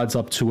AirPods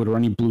up to it or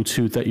any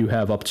Bluetooth that you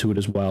have up to it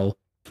as well.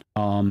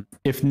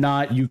 If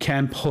not, you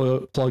can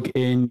plug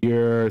in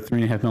your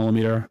 3.5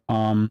 millimeter.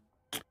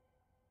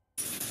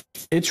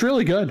 It's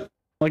really good.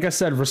 Like I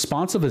said,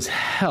 responsive as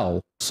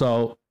hell.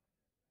 So,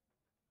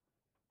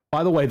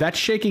 by the way, that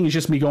shaking is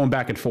just me going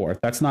back and forth.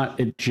 That's not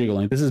it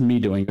jiggling. This is me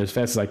doing it as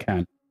fast as I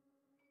can.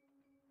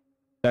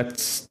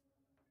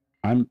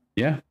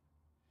 Yeah.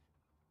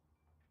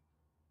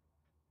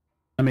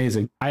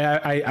 Amazing.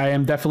 I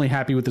am definitely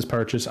happy with this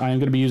purchase. I am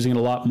going to be using it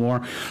a lot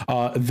more.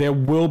 There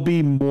will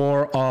be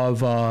more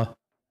of a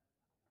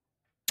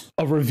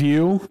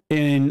review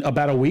in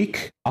about a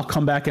week. I'll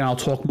come back and I'll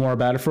talk more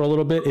about it for a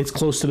little bit. It's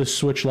close to the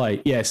Switch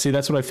Lite. Yeah, see,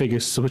 that's what I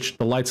figured.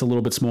 The Lite's a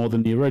little bit smaller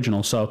than the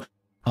original. So,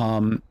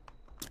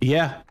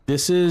 yeah,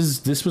 this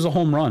was a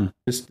home run.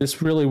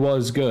 This really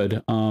was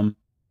good. And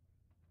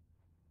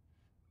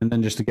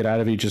then just to get out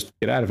of it, just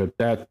get out of it.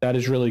 That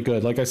is really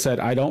good. Like I said,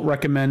 I don't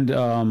recommend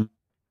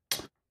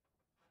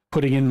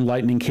putting in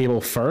lightning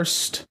cable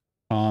first.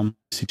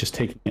 See, just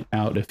taking it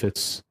out if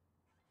it's...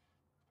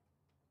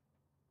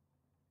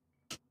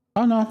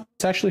 Oh no,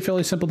 it's actually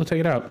fairly simple to take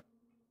it out.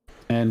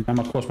 And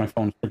of course my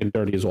phone's freaking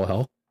dirty as all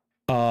hell.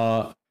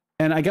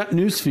 And I got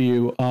news for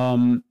you.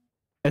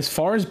 As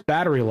far as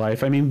battery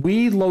life, I mean,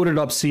 we loaded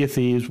up Sea of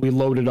Thieves, we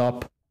loaded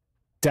up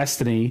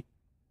Destiny.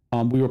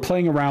 We were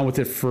playing around with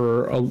it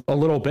for a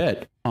little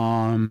bit.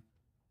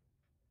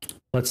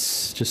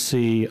 Let's just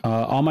see.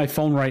 On my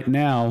phone right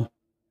now,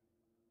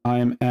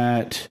 I'm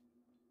at,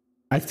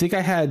 I think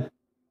I had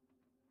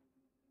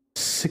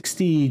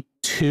 62%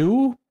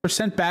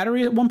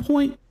 battery at one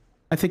point.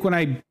 I think when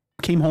I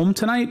came home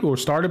tonight or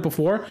started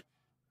before,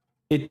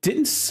 it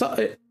didn't,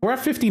 we're at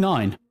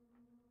 59.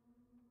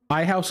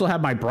 I also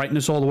have my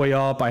brightness all the way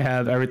up. I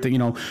have everything,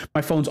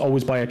 my phone's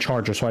always by a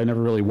charger, so I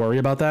never really worry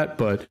about that.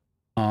 But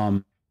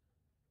I'm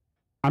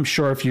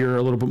sure if you're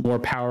a little bit more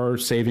power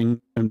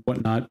saving and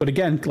whatnot. But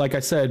again, like I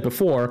said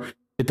before,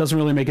 it doesn't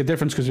really make a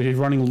difference because if you're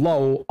running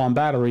low on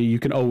battery, you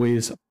can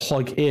always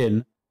plug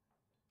in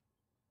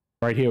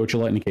right here with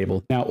your lightning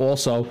cable. Now,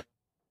 also,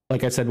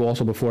 like I said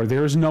also before,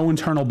 there is no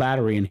internal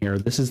battery in here.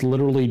 This is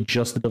literally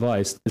just the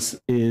device.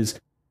 This is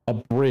a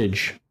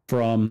bridge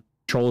from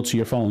controller to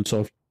your phone.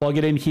 So if you plug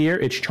it in here,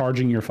 it's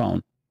charging your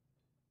phone.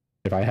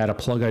 If I had a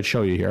plug, I'd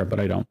show you here, but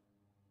I don't.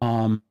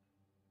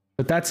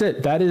 But that's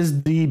it. That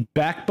is the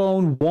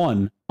BackBone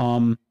 1.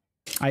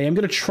 I am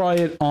going to try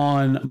it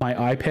on my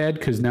iPad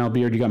because now,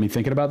 Beard, you got me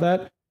thinking about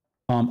that.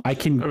 I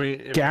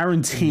can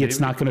guarantee it's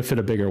not going to fit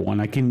a bigger one.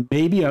 I can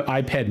maybe an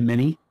iPad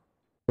mini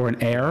or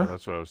an Air. Yeah,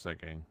 that's what I was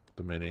thinking.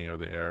 The mini or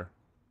the Air.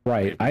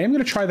 Right. Maybe. I am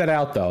going to try that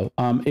out, though.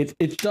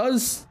 It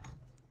does...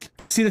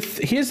 See,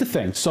 here's the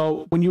thing.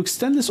 So when you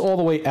extend this all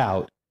the way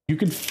out, you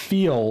can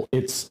feel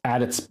it's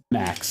at its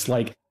max.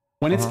 Like,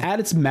 when it's at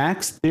its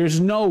max,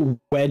 there's no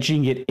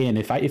wedging it in.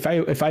 If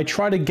I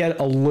try to get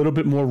a little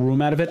bit more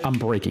room out of it, I'm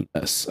breaking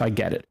this. I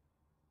get it.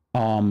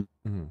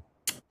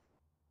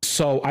 So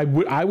So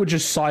I would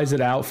just size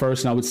it out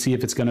first, and I would see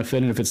if it's going to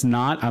fit. And if it's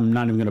not, I'm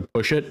not even going to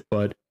push it.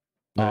 But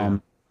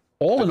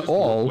all in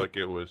all, like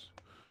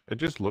it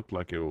just looked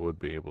like it would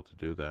be able to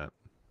do that.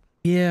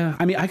 Yeah,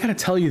 I mean, I gotta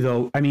tell you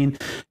though, I mean,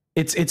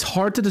 it's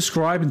hard to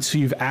describe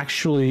until you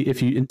actually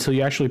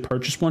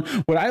purchase one.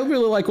 What I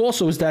really like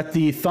also is that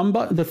the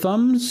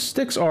thumb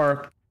sticks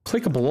are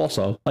clickable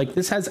also. Like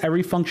this has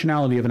every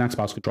functionality of an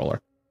Xbox controller,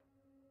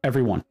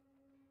 every one.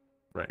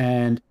 Right.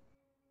 And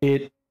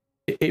it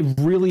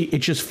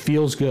just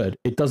feels good.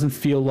 It doesn't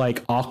feel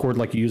like awkward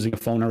like you're using a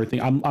phone or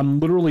everything. I'm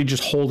literally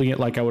just holding it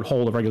like I would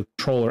hold a regular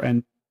controller,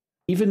 and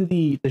even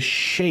the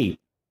shape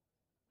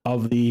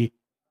of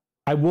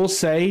I will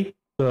say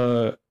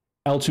the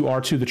L2,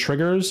 R2, the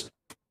triggers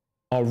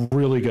are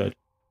really good.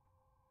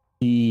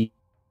 The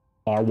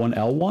R1,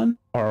 L1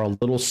 are a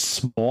little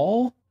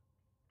small.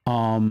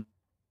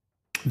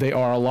 They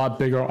are a lot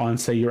bigger on,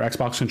 say, your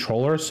Xbox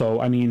controller.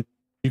 So, I mean,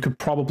 you could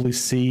probably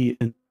see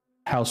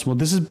how small.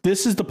 This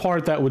is the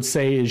part that would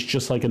say is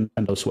just like a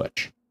Nintendo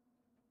Switch.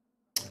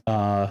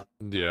 Yeah,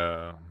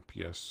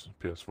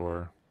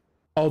 PS4.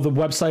 Oh, the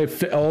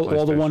website,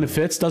 all the one it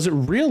fits? Does it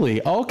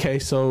really? Okay,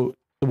 so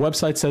the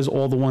website says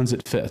all the ones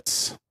it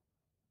fits.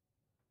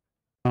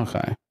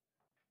 Okay.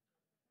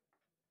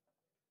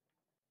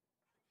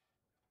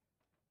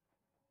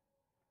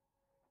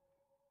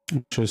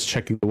 I'm just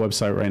checking the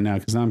website right now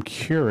because I'm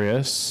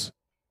curious.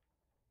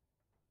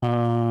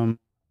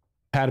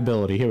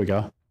 Compatibility. Here we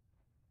go.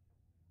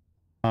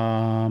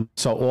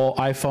 So all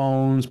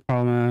iPhones,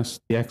 Pro Max,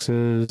 the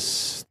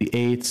X's, the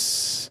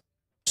 8s.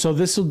 So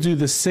this will do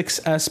the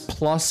 6S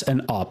Plus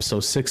and up. So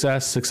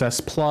 6S,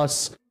 6S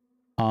Plus,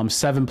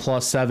 7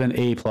 Plus, 7,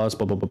 8 Plus,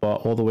 blah, blah, blah, blah,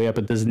 all the way up.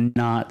 It does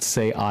not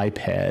say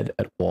iPad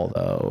at all,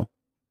 though.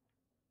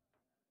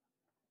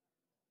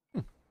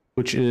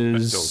 Which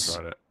is...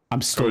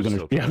 I'm still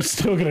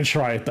gonna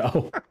try it,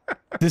 though.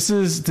 This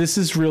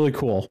is really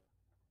cool.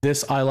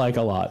 This I like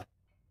a lot.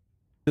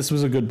 This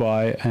was a good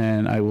buy,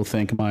 and I will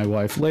thank my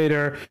wife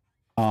later.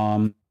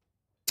 And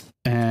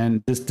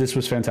this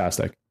was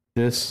fantastic.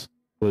 This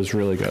was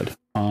really good.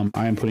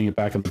 I am putting it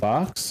back in the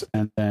box,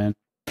 and then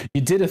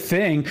you did a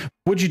thing.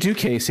 What'd you do,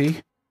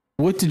 Casey?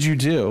 What did you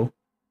do?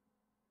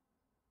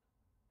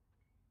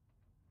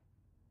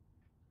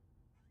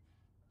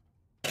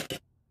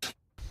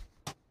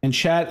 And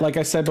chat, like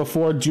I said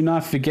before, do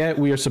not forget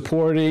we are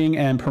supporting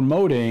and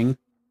promoting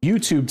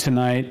YouTube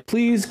tonight.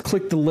 Please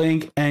click the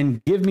link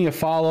and give me a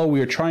follow. We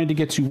are trying to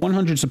get to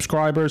 100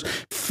 subscribers,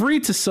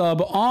 free to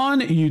sub on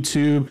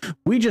YouTube.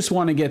 We just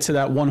want to get to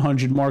that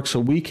 100 mark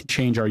so we can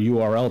change our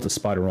URL to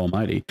Spider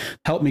Almighty.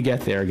 Help me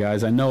get there,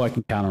 guys. I know I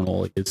can count on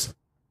all of you.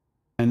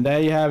 And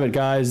there you have it,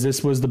 guys.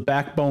 This was the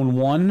BackBone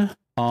 1.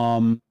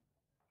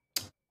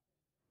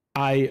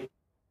 I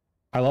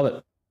love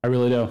it. I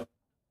really do.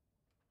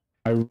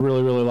 I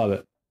really, really love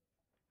it.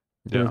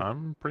 Yeah,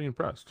 I'm pretty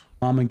impressed.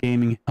 Mama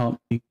Gaming helped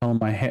me color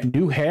my hair.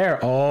 New hair.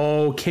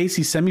 Oh,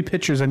 Casey, send me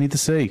pictures. I need to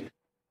see.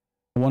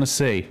 I want to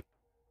see.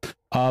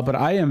 But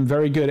I am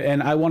very good.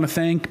 And I want to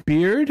thank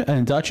Beard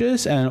and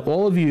Duchess and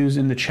all of you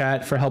in the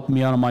chat for helping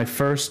me out on my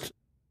first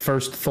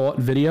thought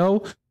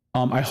video.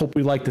 I hope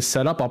we like the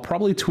setup. I'll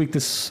probably tweak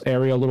this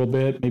area a little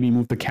bit, maybe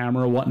move the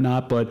camera or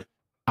whatnot. But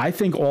I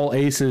think all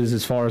aces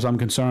as far as I'm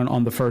concerned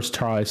on the first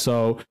try.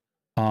 So,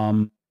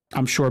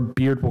 I'm sure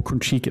Beard will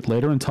critique it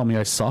later and tell me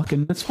I suck,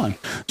 and that's fine.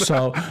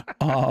 So,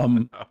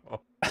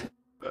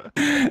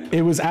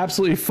 it was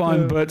absolutely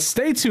fun, but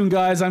stay tuned,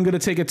 guys. I'm going to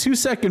take a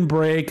 2-second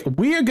break.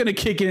 We are going to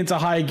kick it into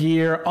high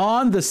gear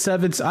on the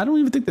 7th. I don't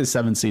even think there's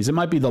 7 Cs. It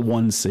might be the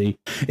 1C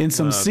in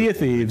some Sea of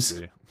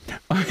Thieves.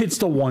 It's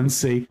the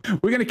 1C.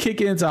 We're going to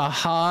kick into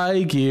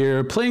high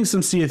gear, playing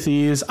some Sea of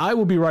Thieves. I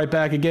will be right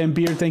back. Again,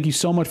 Beard, thank you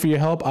so much for your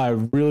help. I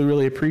really,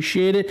 really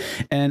appreciate it.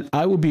 And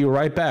I will be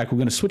right back. We're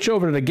going to switch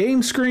over to the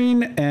game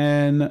screen,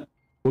 and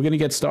we're going to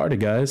get started,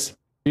 guys.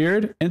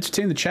 Beard,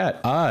 entertain the chat.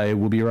 I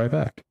will be right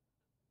back.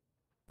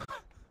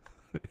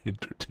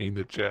 Entertain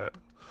the chat.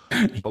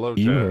 Hello,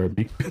 You chat. heard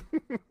me.